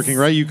of networking,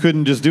 right? You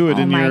couldn't just do it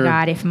in your... Oh my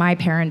God, if my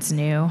parents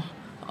knew.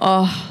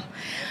 Oh,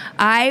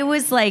 I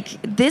was like,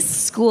 this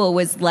school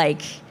was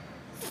like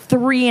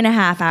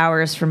 3.5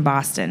 hours from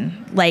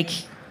Boston, like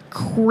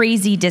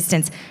crazy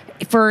distance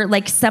for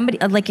like somebody,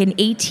 like an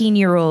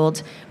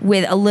 18-year-old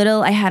with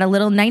I had a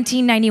little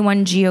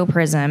 1991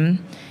 GeoPrism,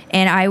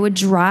 and I would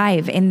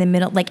drive in the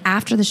middle, like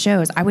after the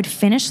shows, I would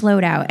finish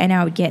loadout and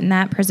I would get in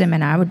that Prism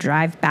and I would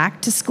drive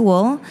back to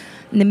school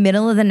in the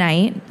middle of the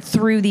night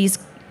through these,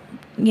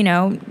 you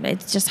know,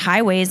 it's just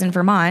highways in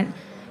Vermont,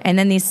 and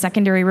then these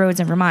secondary roads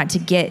in Vermont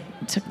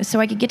so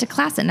I could get to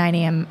class at 9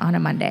 a.m. on a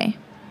Monday.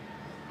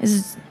 This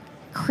is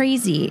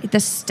crazy. The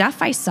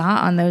stuff I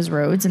saw on those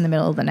roads in the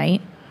middle of the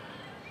night,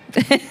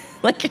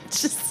 like,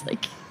 it's just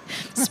like,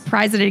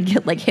 surprised I didn't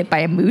get like hit by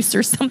a moose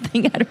or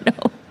something. I don't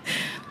know.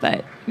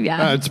 But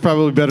yeah. It's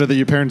probably better that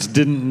your parents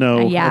didn't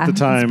know at the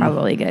time. It's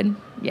probably good.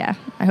 Yeah.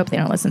 I hope they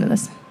don't listen to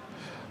this.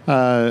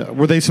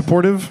 Were they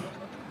supportive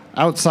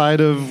outside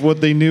of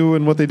what they knew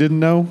and what they didn't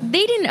know?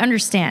 They didn't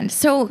understand.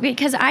 So,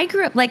 because I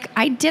grew up, like,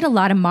 I did a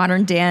lot of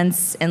modern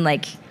dance and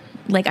like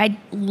I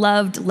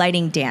loved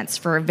lighting dance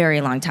for a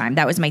very long time.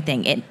 That was my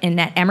thing. And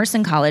at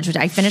Emerson College, which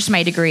I finished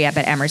my degree up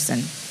at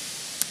Emerson.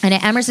 And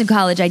at Emerson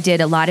College, I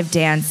did a lot of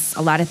dance,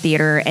 a lot of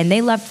theater, and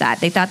they loved that.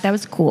 They thought that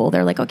was cool.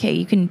 They're like, okay,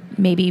 you can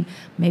maybe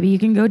you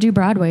can go do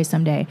Broadway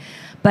someday.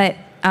 But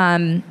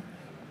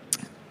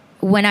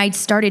when I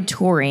started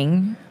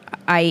touring,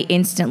 I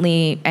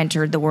instantly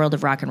entered the world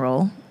of rock and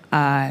roll.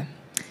 And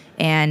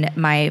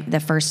the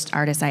first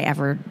artist I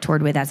ever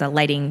toured with as a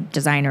lighting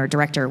designer,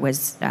 director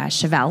was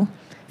Chevelle.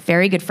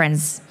 Very good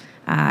friends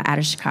out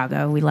of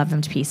Chicago. We love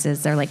them to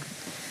pieces. They're like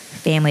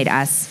family to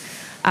us.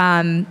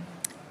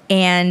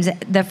 And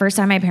the first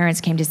time my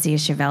parents came to see a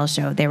Chevelle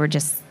show, they were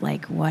just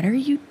like, what are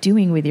you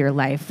doing with your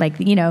life? Like,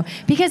 you know,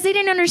 because they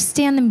didn't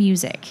understand the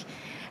music.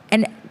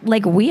 And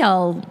like, we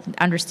all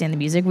understand the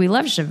music. We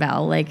love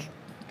Chevelle,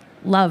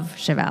 love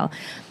Chevelle.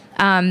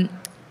 And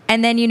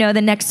then, you know,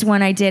 the next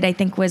one I did, I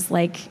think was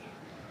like,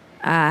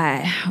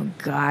 oh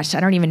gosh, I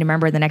don't even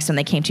remember the next one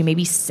they came to,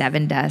 maybe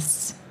Seven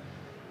Dust.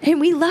 And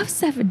we love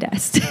Seven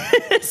Dust.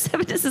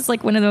 Seven Dust is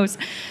like one of those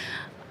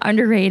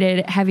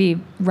underrated heavy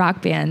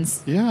rock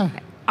bands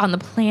on the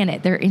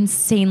planet. They're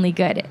insanely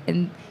good.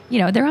 And, you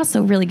know, they're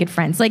also really good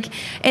friends. Like,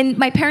 and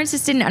my parents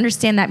just didn't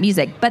understand that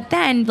music. But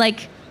then,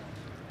 like,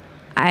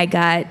 I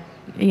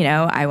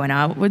went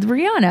out with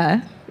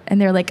Rihanna. And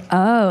they're like,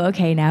 oh,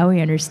 okay, now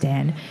we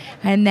understand.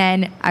 And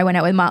then I went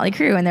out with Motley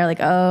Crue, and they're like,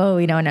 oh,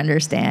 we don't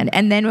understand.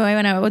 And then I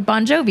went out with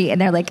Bon Jovi,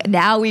 and they're like,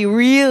 now we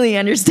really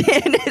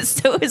understand.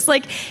 So it was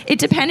like, it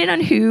depended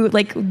on who,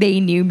 like, they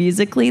knew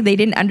musically. They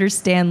didn't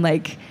understand,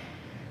 like,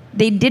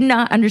 they did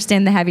not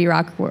understand the heavy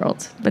rock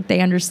world, but they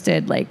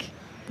understood, like,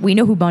 we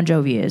know who Bon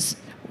Jovi is.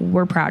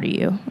 We're proud of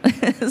you.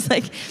 It's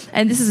like,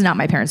 and this is not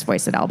my parents'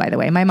 voice at all, by the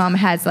way. My mom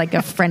has, like,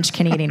 a French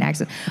Canadian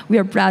accent. We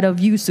are proud of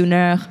you,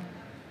 Sooner.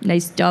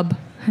 Nice job.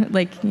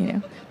 Like, you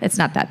know, it's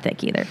not that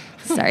thick either.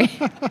 Sorry.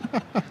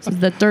 This is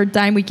the third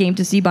time we came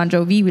to see Bon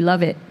Jovi. We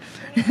love it.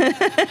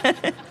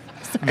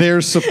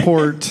 Their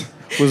support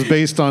was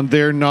based on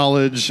their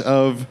knowledge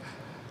of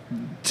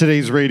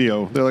today's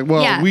radio. They're like,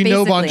 well, we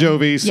know Bon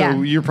Jovi,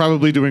 so you're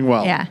probably doing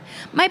well. Yeah.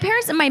 My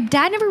parents and my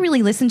dad never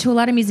really listened to a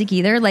lot of music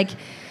either. Like,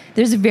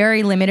 there's a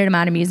very limited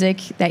amount of music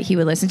that he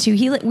would listen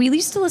to. We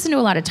used to listen to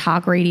a lot of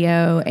talk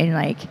radio and,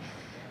 like,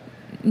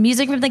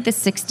 music from, like, the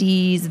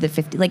 60s, the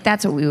 50s, like,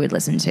 that's what we would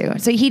listen to.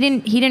 So he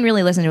didn't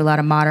really listen to a lot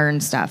of modern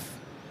stuff.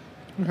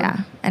 Okay. Yeah.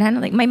 And I don't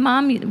like, my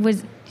mom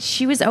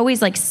she was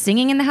always, like,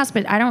 singing in the house,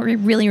 but I don't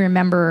really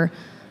remember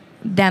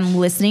them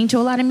listening to a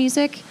lot of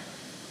music.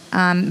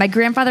 My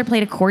grandfather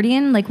played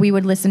accordion. Like, we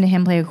would listen to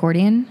him play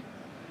accordion.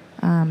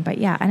 But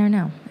yeah, I don't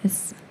know.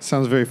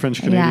 Sounds very French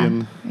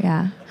Canadian.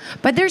 Yeah.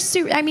 But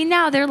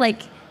now they're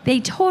like, they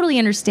totally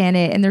understand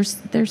it, and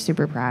they're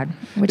super proud.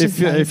 Which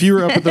is nice. If you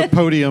were up at the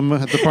podium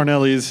at the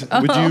Parnellis,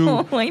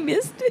 I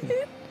missed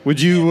it.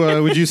 Would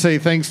you say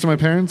thanks to my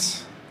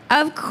parents?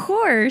 Of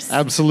course.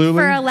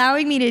 Absolutely. For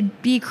allowing me to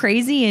be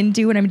crazy and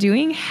do what I'm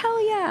doing.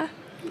 Hell yeah.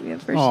 Yeah,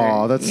 for sure.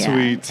 Oh, that's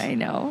sweet. I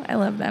know. I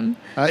love them.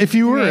 If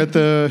you were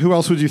who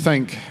else would you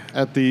thank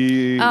if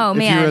you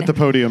were at the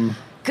podium?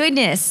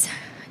 Goodness.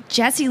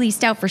 Jesse Lee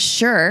Stout, for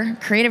sure.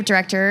 Creative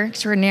director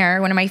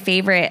extraordinaire. One of my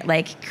favorite,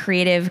 like,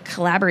 creative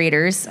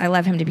collaborators. I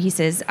love him to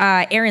pieces.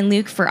 Aaron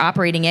Luke for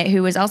operating it,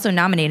 who was also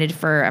nominated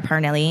for a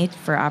Parnelli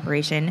for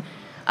operation.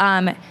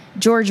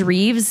 George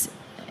Reeves.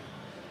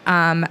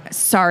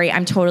 Sorry,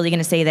 I'm totally going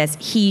to say this.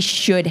 He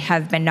should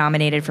have been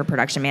nominated for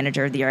production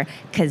manager of the year,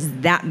 because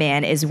that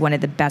man is one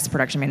of the best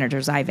production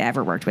managers I've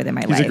ever worked with in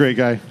my life. He's a great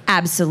guy.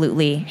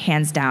 Absolutely.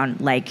 Hands down.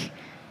 Like,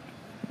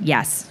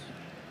 yes.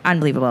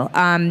 Unbelievable.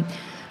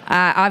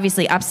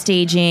 Obviously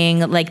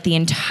upstaging, like, the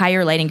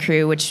entire lighting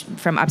crew, which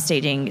from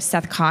upstaging,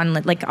 Seth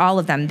Conlon, like, all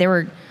of them,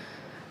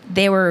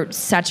 they were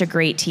such a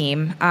great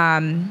team.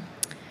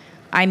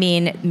 I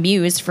mean,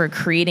 Muse for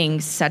creating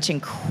such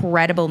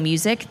incredible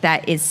music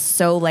that is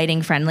so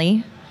lighting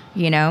friendly,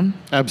 you know?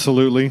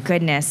 Absolutely.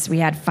 Goodness, we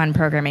had fun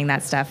programming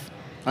that stuff.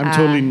 I'm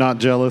totally not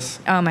jealous.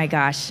 Oh my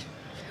gosh.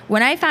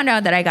 When I found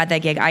out that I got that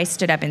gig, I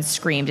stood up and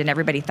screamed, and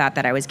everybody thought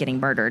that I was getting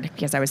murdered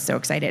because I was so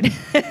excited.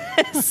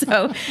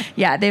 So,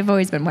 yeah, they've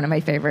always been one of my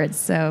favorites.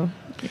 So,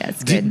 yeah,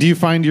 it's good. Do you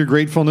find your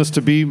gratefulness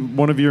to be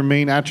one of your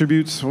main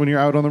attributes when you're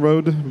out on the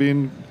road,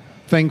 being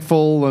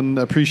thankful and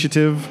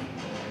appreciative?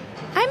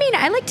 I mean,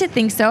 I like to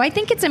think so. I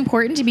think it's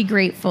important to be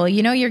grateful.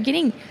 You know, you're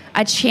getting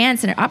a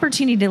chance and an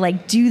opportunity to,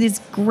 like, do this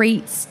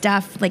great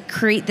stuff, like,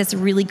 create this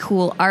really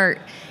cool art,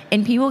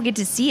 and people get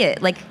to see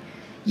it. Like,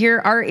 your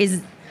art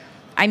is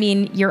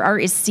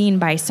seen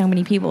by so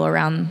many people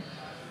around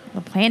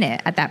the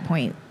planet at that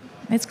point.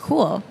 It's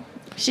cool.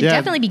 You should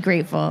definitely be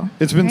grateful.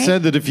 It's been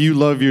said that if you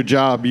love your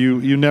job,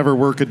 you never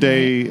work a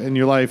day in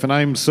your life. And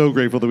I'm so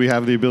grateful that we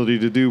have the ability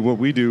to do what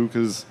we do.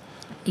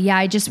 Yeah,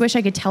 I just wish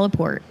I could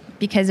teleport,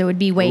 because it would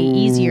be way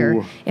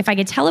easier. If I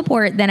could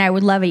teleport, then I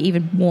would love it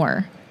even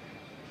more.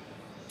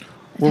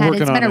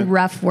 It's been a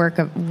rough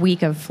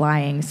week of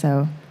flying,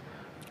 so...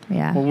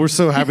 Yeah. Well, we're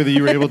so happy that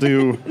you were able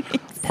to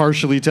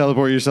partially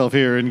teleport yourself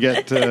here and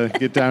get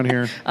down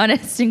here. On a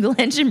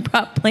single-engine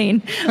prop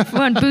plane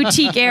on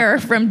Boutique Air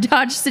from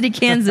Dodge City,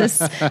 Kansas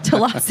to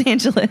Los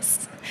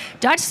Angeles.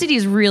 Dodge City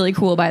is really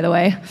cool, by the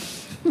way.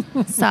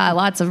 Saw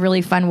lots of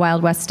really fun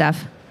Wild West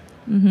stuff.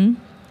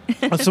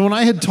 Mm-hmm. So when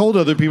I had told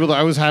other people that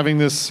I was having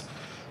this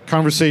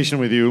conversation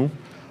with you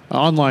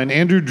online,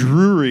 Andrew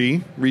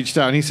Drury reached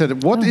out and he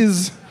said, what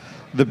is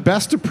the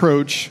best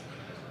approach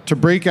to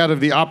break out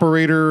of the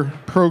operator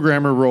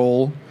programmer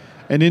role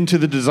and into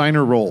the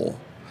designer role?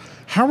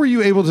 How were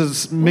you able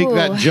to make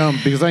that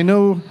jump? Because I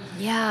know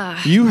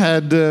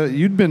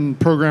you'd been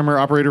programmer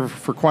operator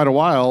for quite a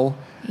while.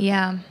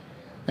 Yeah.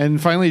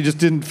 And finally it just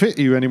didn't fit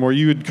you anymore.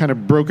 You had kind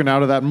of broken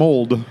out of that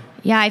mold.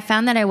 Yeah, I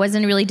found that I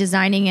wasn't really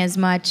designing as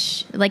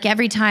much. Like,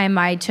 every time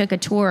I took a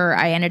tour,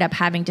 I ended up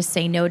having to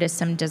say no to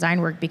some design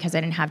work because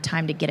I didn't have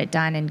time to get it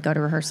done and go to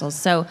rehearsals.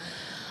 So,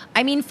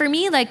 I mean, for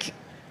me, like,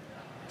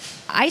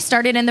 I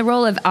started in the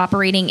role of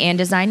operating and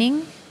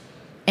designing,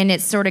 and it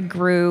just sort of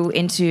grew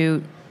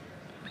into,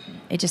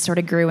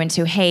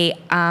 hey,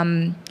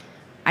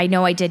 I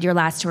know I did your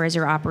last tour as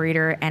your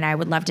operator, and I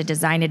would love to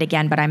design it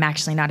again, but I'm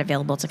actually not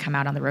available to come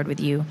out on the road with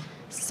you.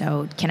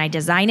 So can I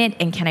design it,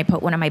 and can I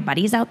put one of my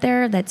buddies out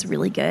there that's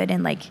really good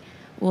and like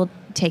will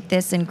take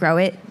this and grow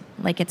it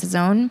like it's his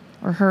own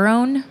or her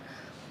own?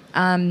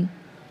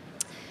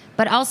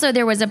 But also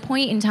there was a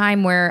point in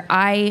time where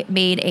I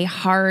made a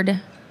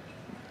hard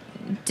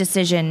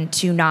decision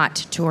to not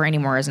tour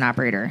anymore as an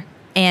operator.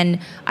 And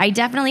I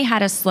definitely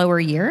had a slower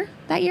year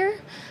that year,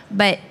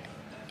 but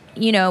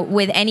you know,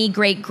 with any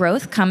great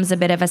growth comes a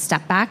bit of a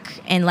step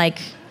back and like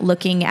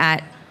looking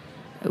at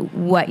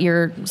what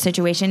your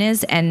situation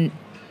is and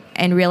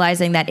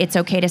realizing that it's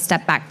okay to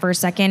step back for a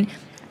second,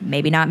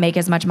 maybe not make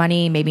as much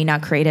money, maybe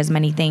not create as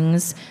many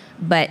things,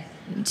 but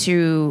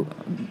to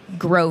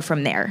grow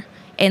from there.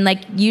 And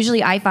like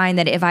usually I find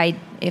that if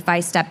I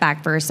step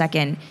back for a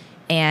second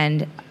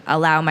and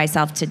allow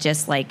myself to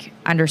just like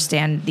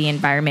understand the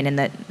environment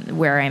and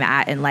where I'm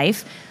at in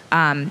life,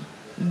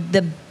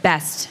 the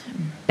best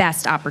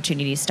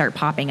opportunities start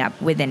popping up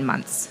within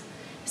months.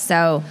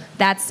 So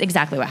that's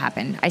exactly what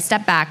happened. I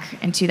stepped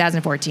back in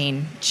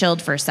 2014,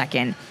 chilled for a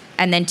second,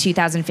 and then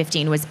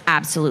 2015 was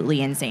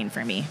absolutely insane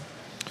for me.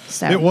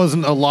 So it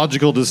wasn't a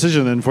logical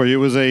decision then for you.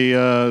 It was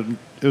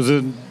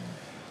a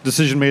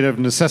decision made of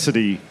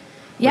necessity.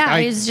 Yeah,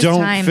 like, it was just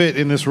don't time. fit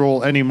in this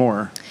role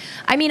anymore.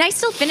 I mean, I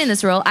still fit in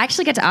this role. I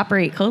actually got to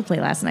operate Coldplay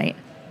last night.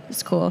 It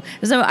was cool.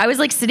 So I was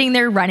like sitting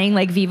there running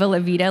like Viva La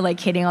Vida, like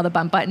hitting all the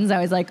bump buttons. I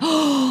was like,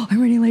 oh,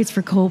 I'm running lights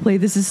for Coldplay.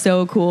 This is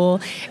so cool.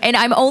 And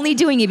I'm only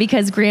doing it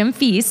because Graham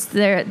Feast,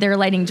 their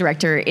lighting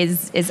director,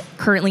 is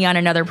currently on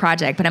another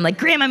project. But I'm like,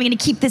 Graham, I'm going to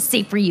keep this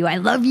safe for you. I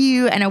love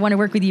you and I want to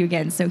work with you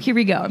again. So here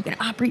we go. I'm going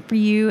to operate for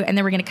you. And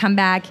then we're going to come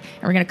back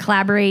and we're going to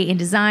collaborate and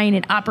design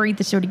and operate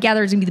the show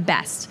together. It's going to be the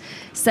best.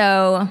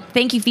 So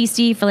thank you,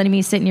 Feisty, for letting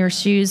me sit in your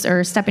shoes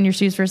or step in your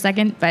shoes for a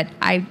second. But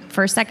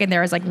for a second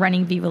there, I was like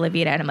running Viva La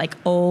Vida, and I'm like,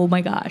 oh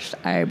my gosh,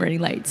 I'm running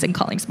lights and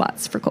calling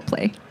spots for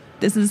Coldplay.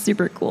 This is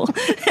super cool.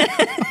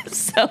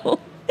 So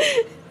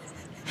I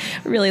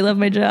really love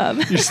my job.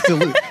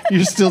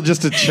 You're still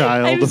just a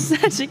child. I'm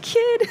such a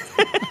kid.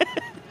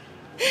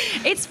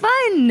 It's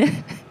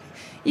fun.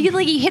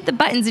 You hit the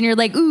buttons and you're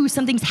like, ooh,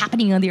 something's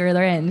happening on the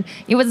other end.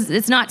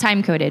 It's not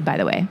time coded, by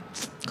the way.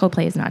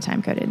 Coldplay is not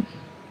time coded.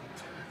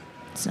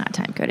 It's not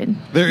time coded.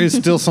 There is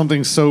still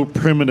something so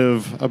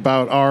primitive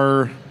about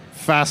our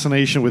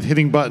fascination with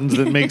hitting buttons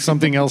that make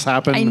something else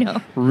happen I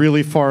know.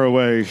 really far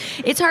away.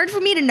 It's hard for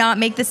me to not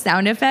make the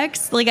sound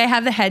effects. Like I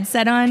have the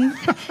headset on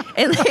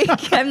and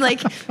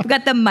like I've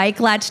got the mic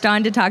latched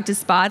on to talk to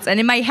spots, and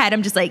in my head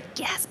I'm just like,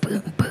 yes,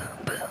 boom, boom,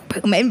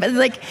 boom, boom. And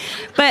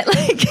but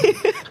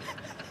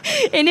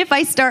and if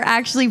I start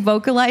actually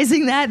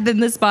vocalizing that,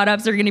 then the spot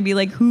ops are going to be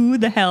like, who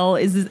the hell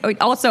is this?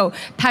 Also,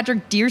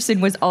 Patrick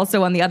Dearson was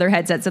also on the other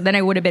headset, so then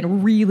I would have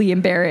been really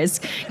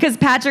embarrassed because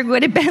Patrick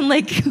would have been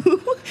like,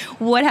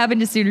 what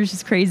happened to Sooners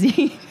is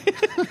crazy.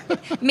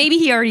 Maybe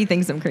he already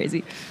thinks I'm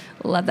crazy.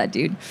 Love that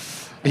dude.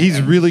 He's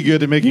really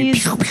good at making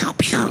pew, pew,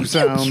 pew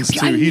sounds,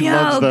 too. He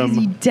loves them.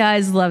 He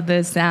does love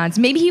those sounds.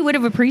 Maybe he would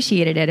have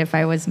appreciated it if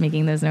I was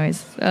making those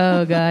noises.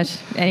 Oh, gosh.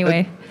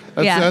 Anyway.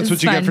 That's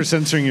what you fun. get for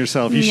censoring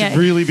yourself. You should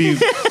really be.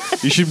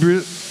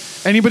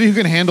 Anybody who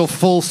can handle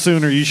full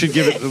Sooner, you should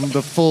give it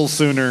the full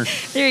Sooner.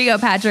 There you go,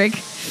 Patrick.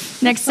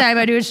 Next time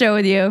I do a show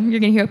with you, you're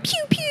going to hear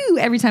pew pew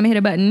every time I hit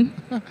a button.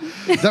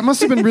 That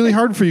must have been really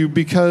hard for you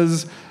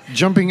because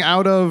jumping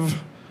out of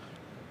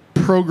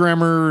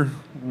programmer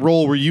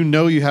role where you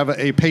know you have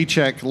a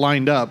paycheck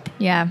lined up.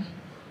 Yeah.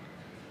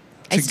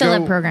 I still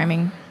love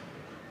programming.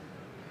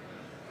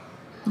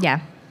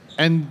 Yeah.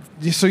 And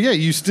so, yeah,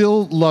 you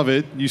still love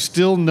it. You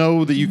still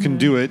know that you can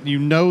do it. You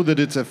know that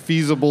it's a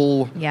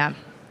feasible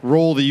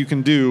role that you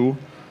can do.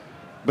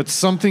 But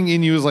something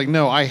in you is like,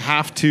 no, I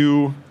have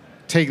to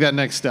take that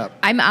next step.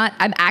 I'm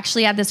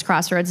actually at this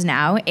crossroads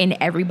now, and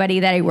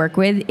everybody that I work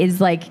with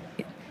is like,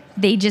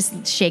 they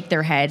just shake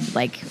their head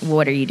like,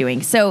 what are you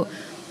doing? So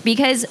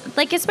because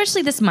like,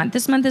 especially this month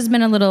has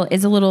been a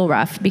little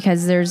rough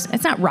because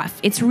it's not rough.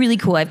 It's really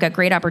cool. I've got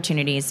great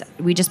opportunities.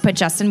 We just put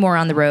Justin Moore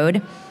on the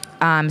road.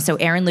 So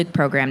Aaron Luke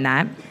programmed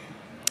that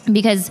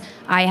because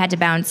I had to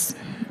bounce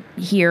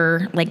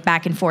here, like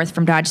back and forth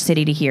from Dodge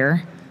City to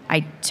here.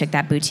 I took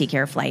that boutique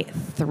air flight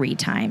 3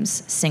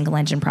 times, single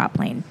engine prop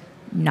plane,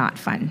 not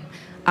fun.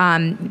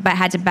 But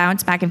had to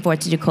bounce back and forth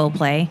to do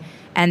Coldplay.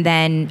 And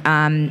then,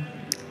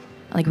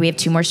 we have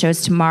 2 more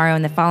shows tomorrow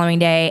and the following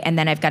day. And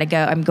then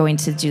I'm going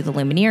to do the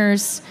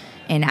Lumineers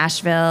in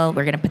Asheville.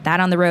 We're going to put that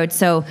on the road.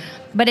 So,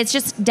 but it's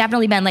just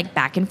definitely been like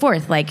back and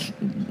forth, like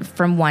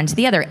from one to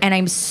the other. And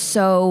I'm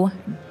so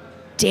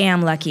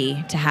damn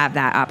lucky to have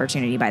that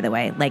opportunity, by the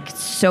way, like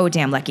so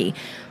damn lucky.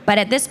 But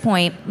at this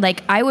point,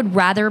 like I would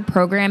rather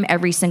program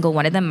every single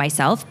one of them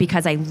myself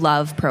because I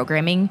love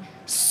programming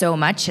so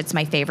much. It's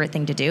my favorite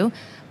thing to do,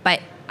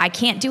 but I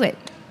can't do it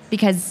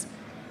because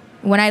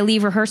when I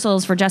leave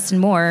rehearsals for Justin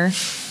Moore,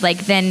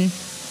 like then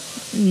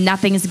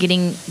nothing's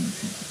getting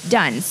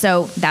done.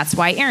 So that's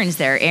why Aaron's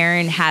there.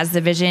 Aaron has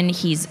the vision.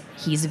 He's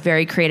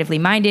very creatively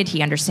minded.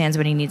 He understands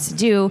what he needs to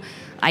do.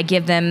 I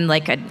give them I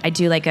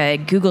do like a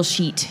Google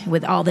sheet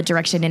with all the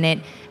direction in it,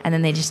 and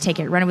then they just take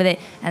it, run with it,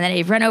 and then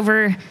I run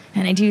over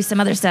and I do some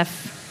other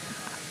stuff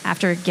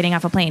after getting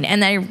off a plane,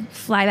 and then I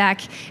fly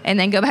back and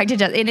then go back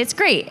to and it's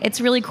great. It's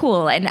really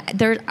cool, and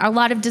there are a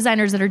lot of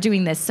designers that are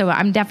doing this, so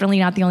I'm definitely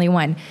not the only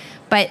one.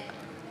 But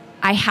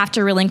I have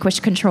to relinquish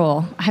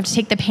control. I have to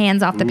take the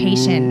hands off the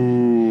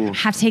patient. I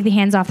have to take the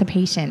hands off the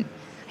patient.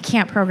 I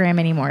can't program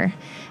anymore.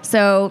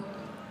 So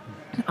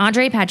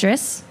Andre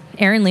Petrus,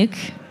 Aaron Luke,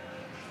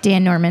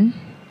 Dan Norman,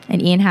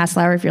 and Ian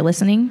Haslauer, if you're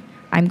listening,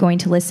 I'm going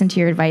to listen to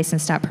your advice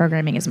and stop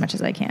programming as much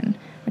as I can,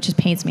 which just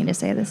pains me to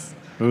say this.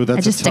 Oh, that's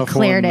I just a tough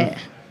declared one. it.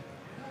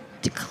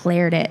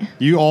 Declared it.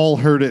 You all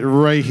heard it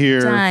right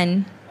here.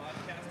 Done.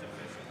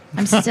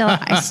 I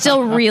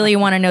still really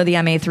want to know the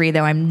MA3,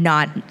 though. I'm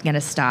not going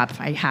to stop.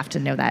 I have to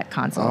know that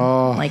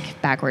console,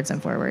 like backwards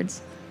and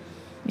forwards.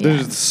 Yeah.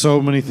 There's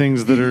so many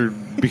things that are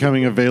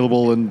becoming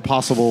available and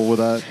possible with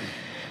that.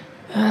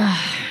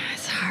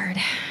 It's hard.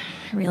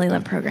 I really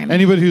love programming.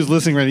 Anybody who's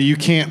listening right now, you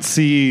can't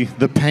see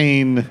the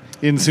pain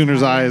in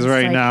Sooner's eyes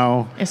right like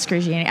now.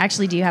 Excruciating. I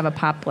actually do have a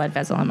popped blood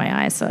vessel in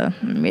my eye, so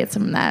maybe it's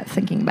some of that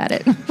thinking about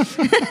it.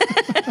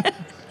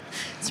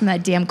 It's from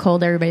that damn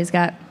cold everybody's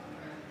got.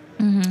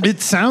 Mm-hmm. It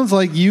sounds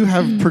like you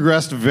have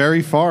progressed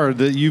very far,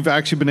 that you've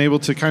actually been able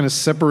to kind of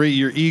separate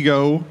your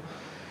ego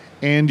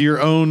and your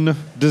own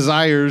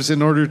desires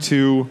in order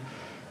to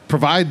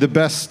provide the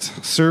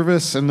best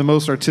service and the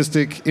most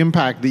artistic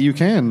impact that you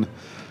can.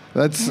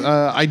 That's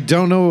I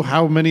don't know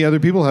how many other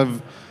people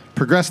have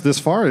progressed this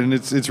far, and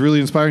it's really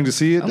inspiring to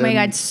see it. Oh my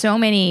God, so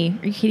many.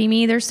 Are you kidding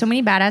me? There's so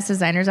many badass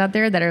designers out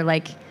there that are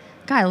like,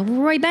 God,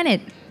 Roy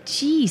Bennett,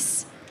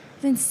 jeez.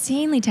 He's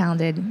insanely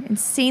talented,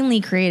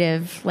 insanely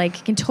creative,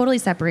 like can totally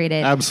separate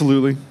it.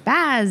 Absolutely.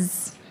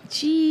 Baz,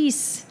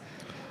 jeez.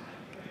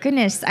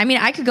 Goodness. I mean,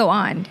 I could go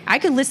on. I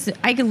could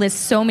list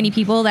so many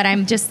people that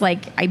I'm just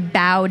like, I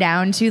bow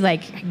down to,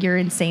 like, you're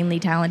insanely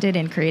talented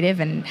and creative,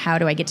 and how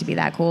do I get to be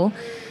that cool?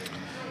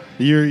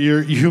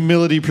 Your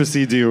humility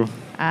precedes you.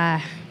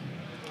 I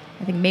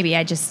think maybe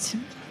I just,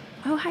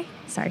 oh, hi.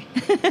 Sorry.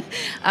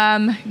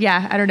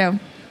 Yeah, I don't know.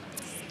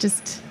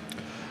 Just.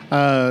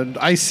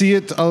 I see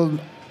it.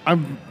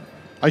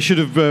 I should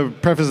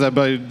have prefaced that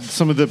by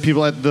some of the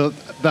people at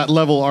that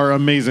level are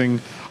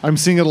amazing. I'm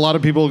seeing a lot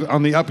of people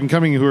on the up and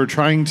coming who are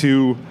trying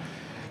to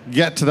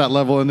get to that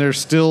level, and they're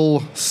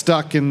still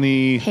stuck in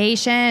the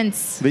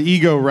patience, the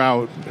ego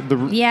route, the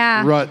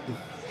rut.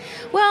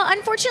 Well,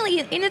 unfortunately,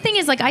 and the thing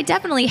is, like, I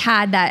definitely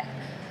had that,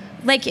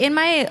 like, in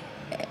my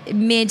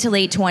mid to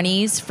late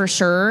 20s, for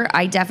sure.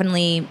 I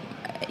definitely,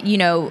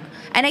 and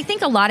I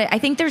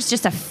think there's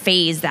just a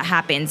phase that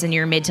happens in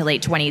your mid to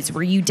late 20s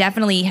where you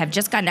definitely have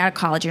just gotten out of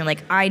college and you're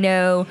like, I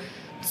know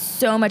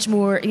so much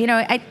more,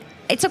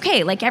 it's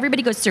okay. Like,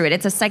 everybody goes through it.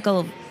 It's a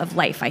cycle of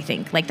life, I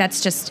think. Like,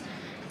 that's just,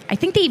 I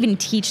think they even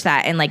teach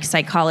that in, like,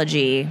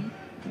 psychology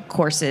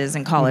courses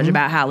in college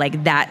about how,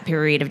 like, that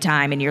period of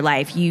time in your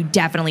life, you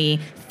definitely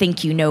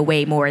think you know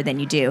way more than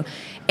you do.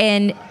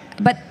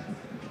 But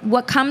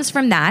what comes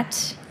from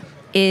that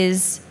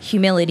is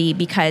humility,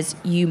 because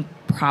you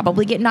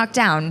probably get knocked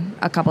down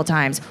a couple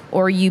times,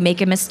 or you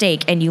make a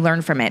mistake and you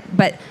learn from it.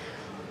 But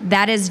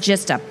that is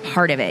just a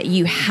part of it.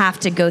 You have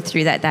to go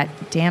through that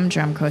damn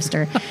drum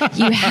coaster.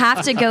 You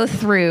have to go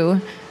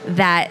through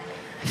that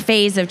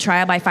phase of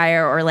trial by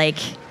fire, or, like,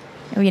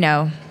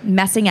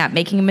 messing up,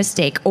 making a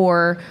mistake,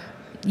 or,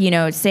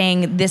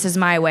 saying this is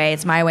my way,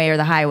 it's my way or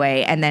the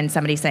highway, and then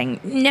somebody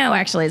saying, no,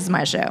 actually, this is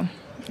my show.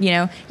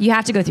 You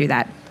have to go through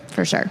that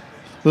for sure.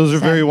 Those are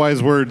very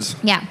wise words.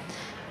 Yeah.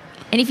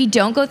 And if you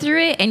don't go through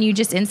it and you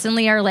just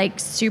instantly are, like,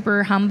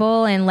 super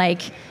humble and,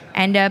 like,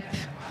 end up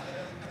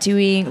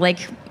doing, like,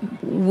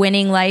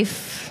 winning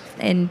life,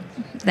 and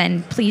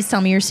then please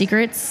tell me your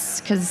secrets,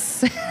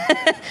 because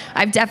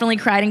I've definitely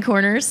cried in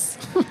corners.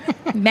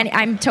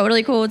 I'm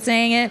totally cool with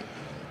saying it.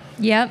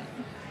 Yep.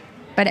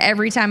 But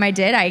every time I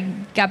did, I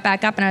got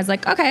back up and I was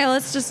like, okay,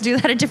 let's just do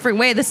that a different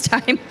way this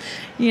time.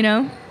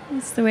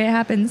 That's the way it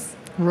happens.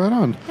 Right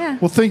on. Yeah.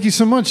 Well, thank you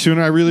so much,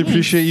 Sooner. I really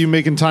appreciate you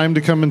making time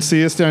to come and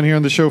see us down here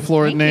on the show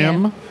floor at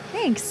NAMM.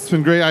 Thanks. It's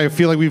been great. I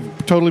feel like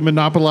we've totally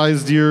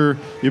monopolized your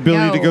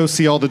ability to go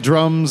see all the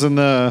drums and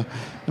the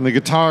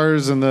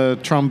guitars and the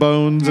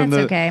trombones. That's and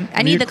the okay.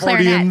 I need the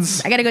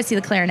clarinets. I got to go see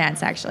the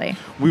clarinets, actually.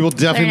 We will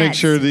definitely make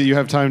sure that you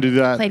have time to do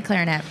that. Played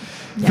clarinet.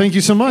 Yep. Thank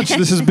you so much.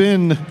 This has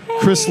been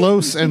Chris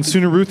Lose and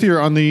Sooner Routhier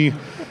on the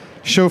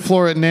show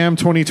floor at NAMM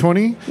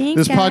 2020. Thanks,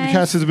 this guys.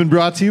 podcast has been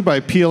brought to you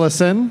by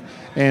PLSN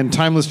and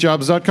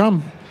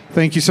TimelessJobs.com.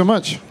 Thank you so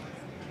much.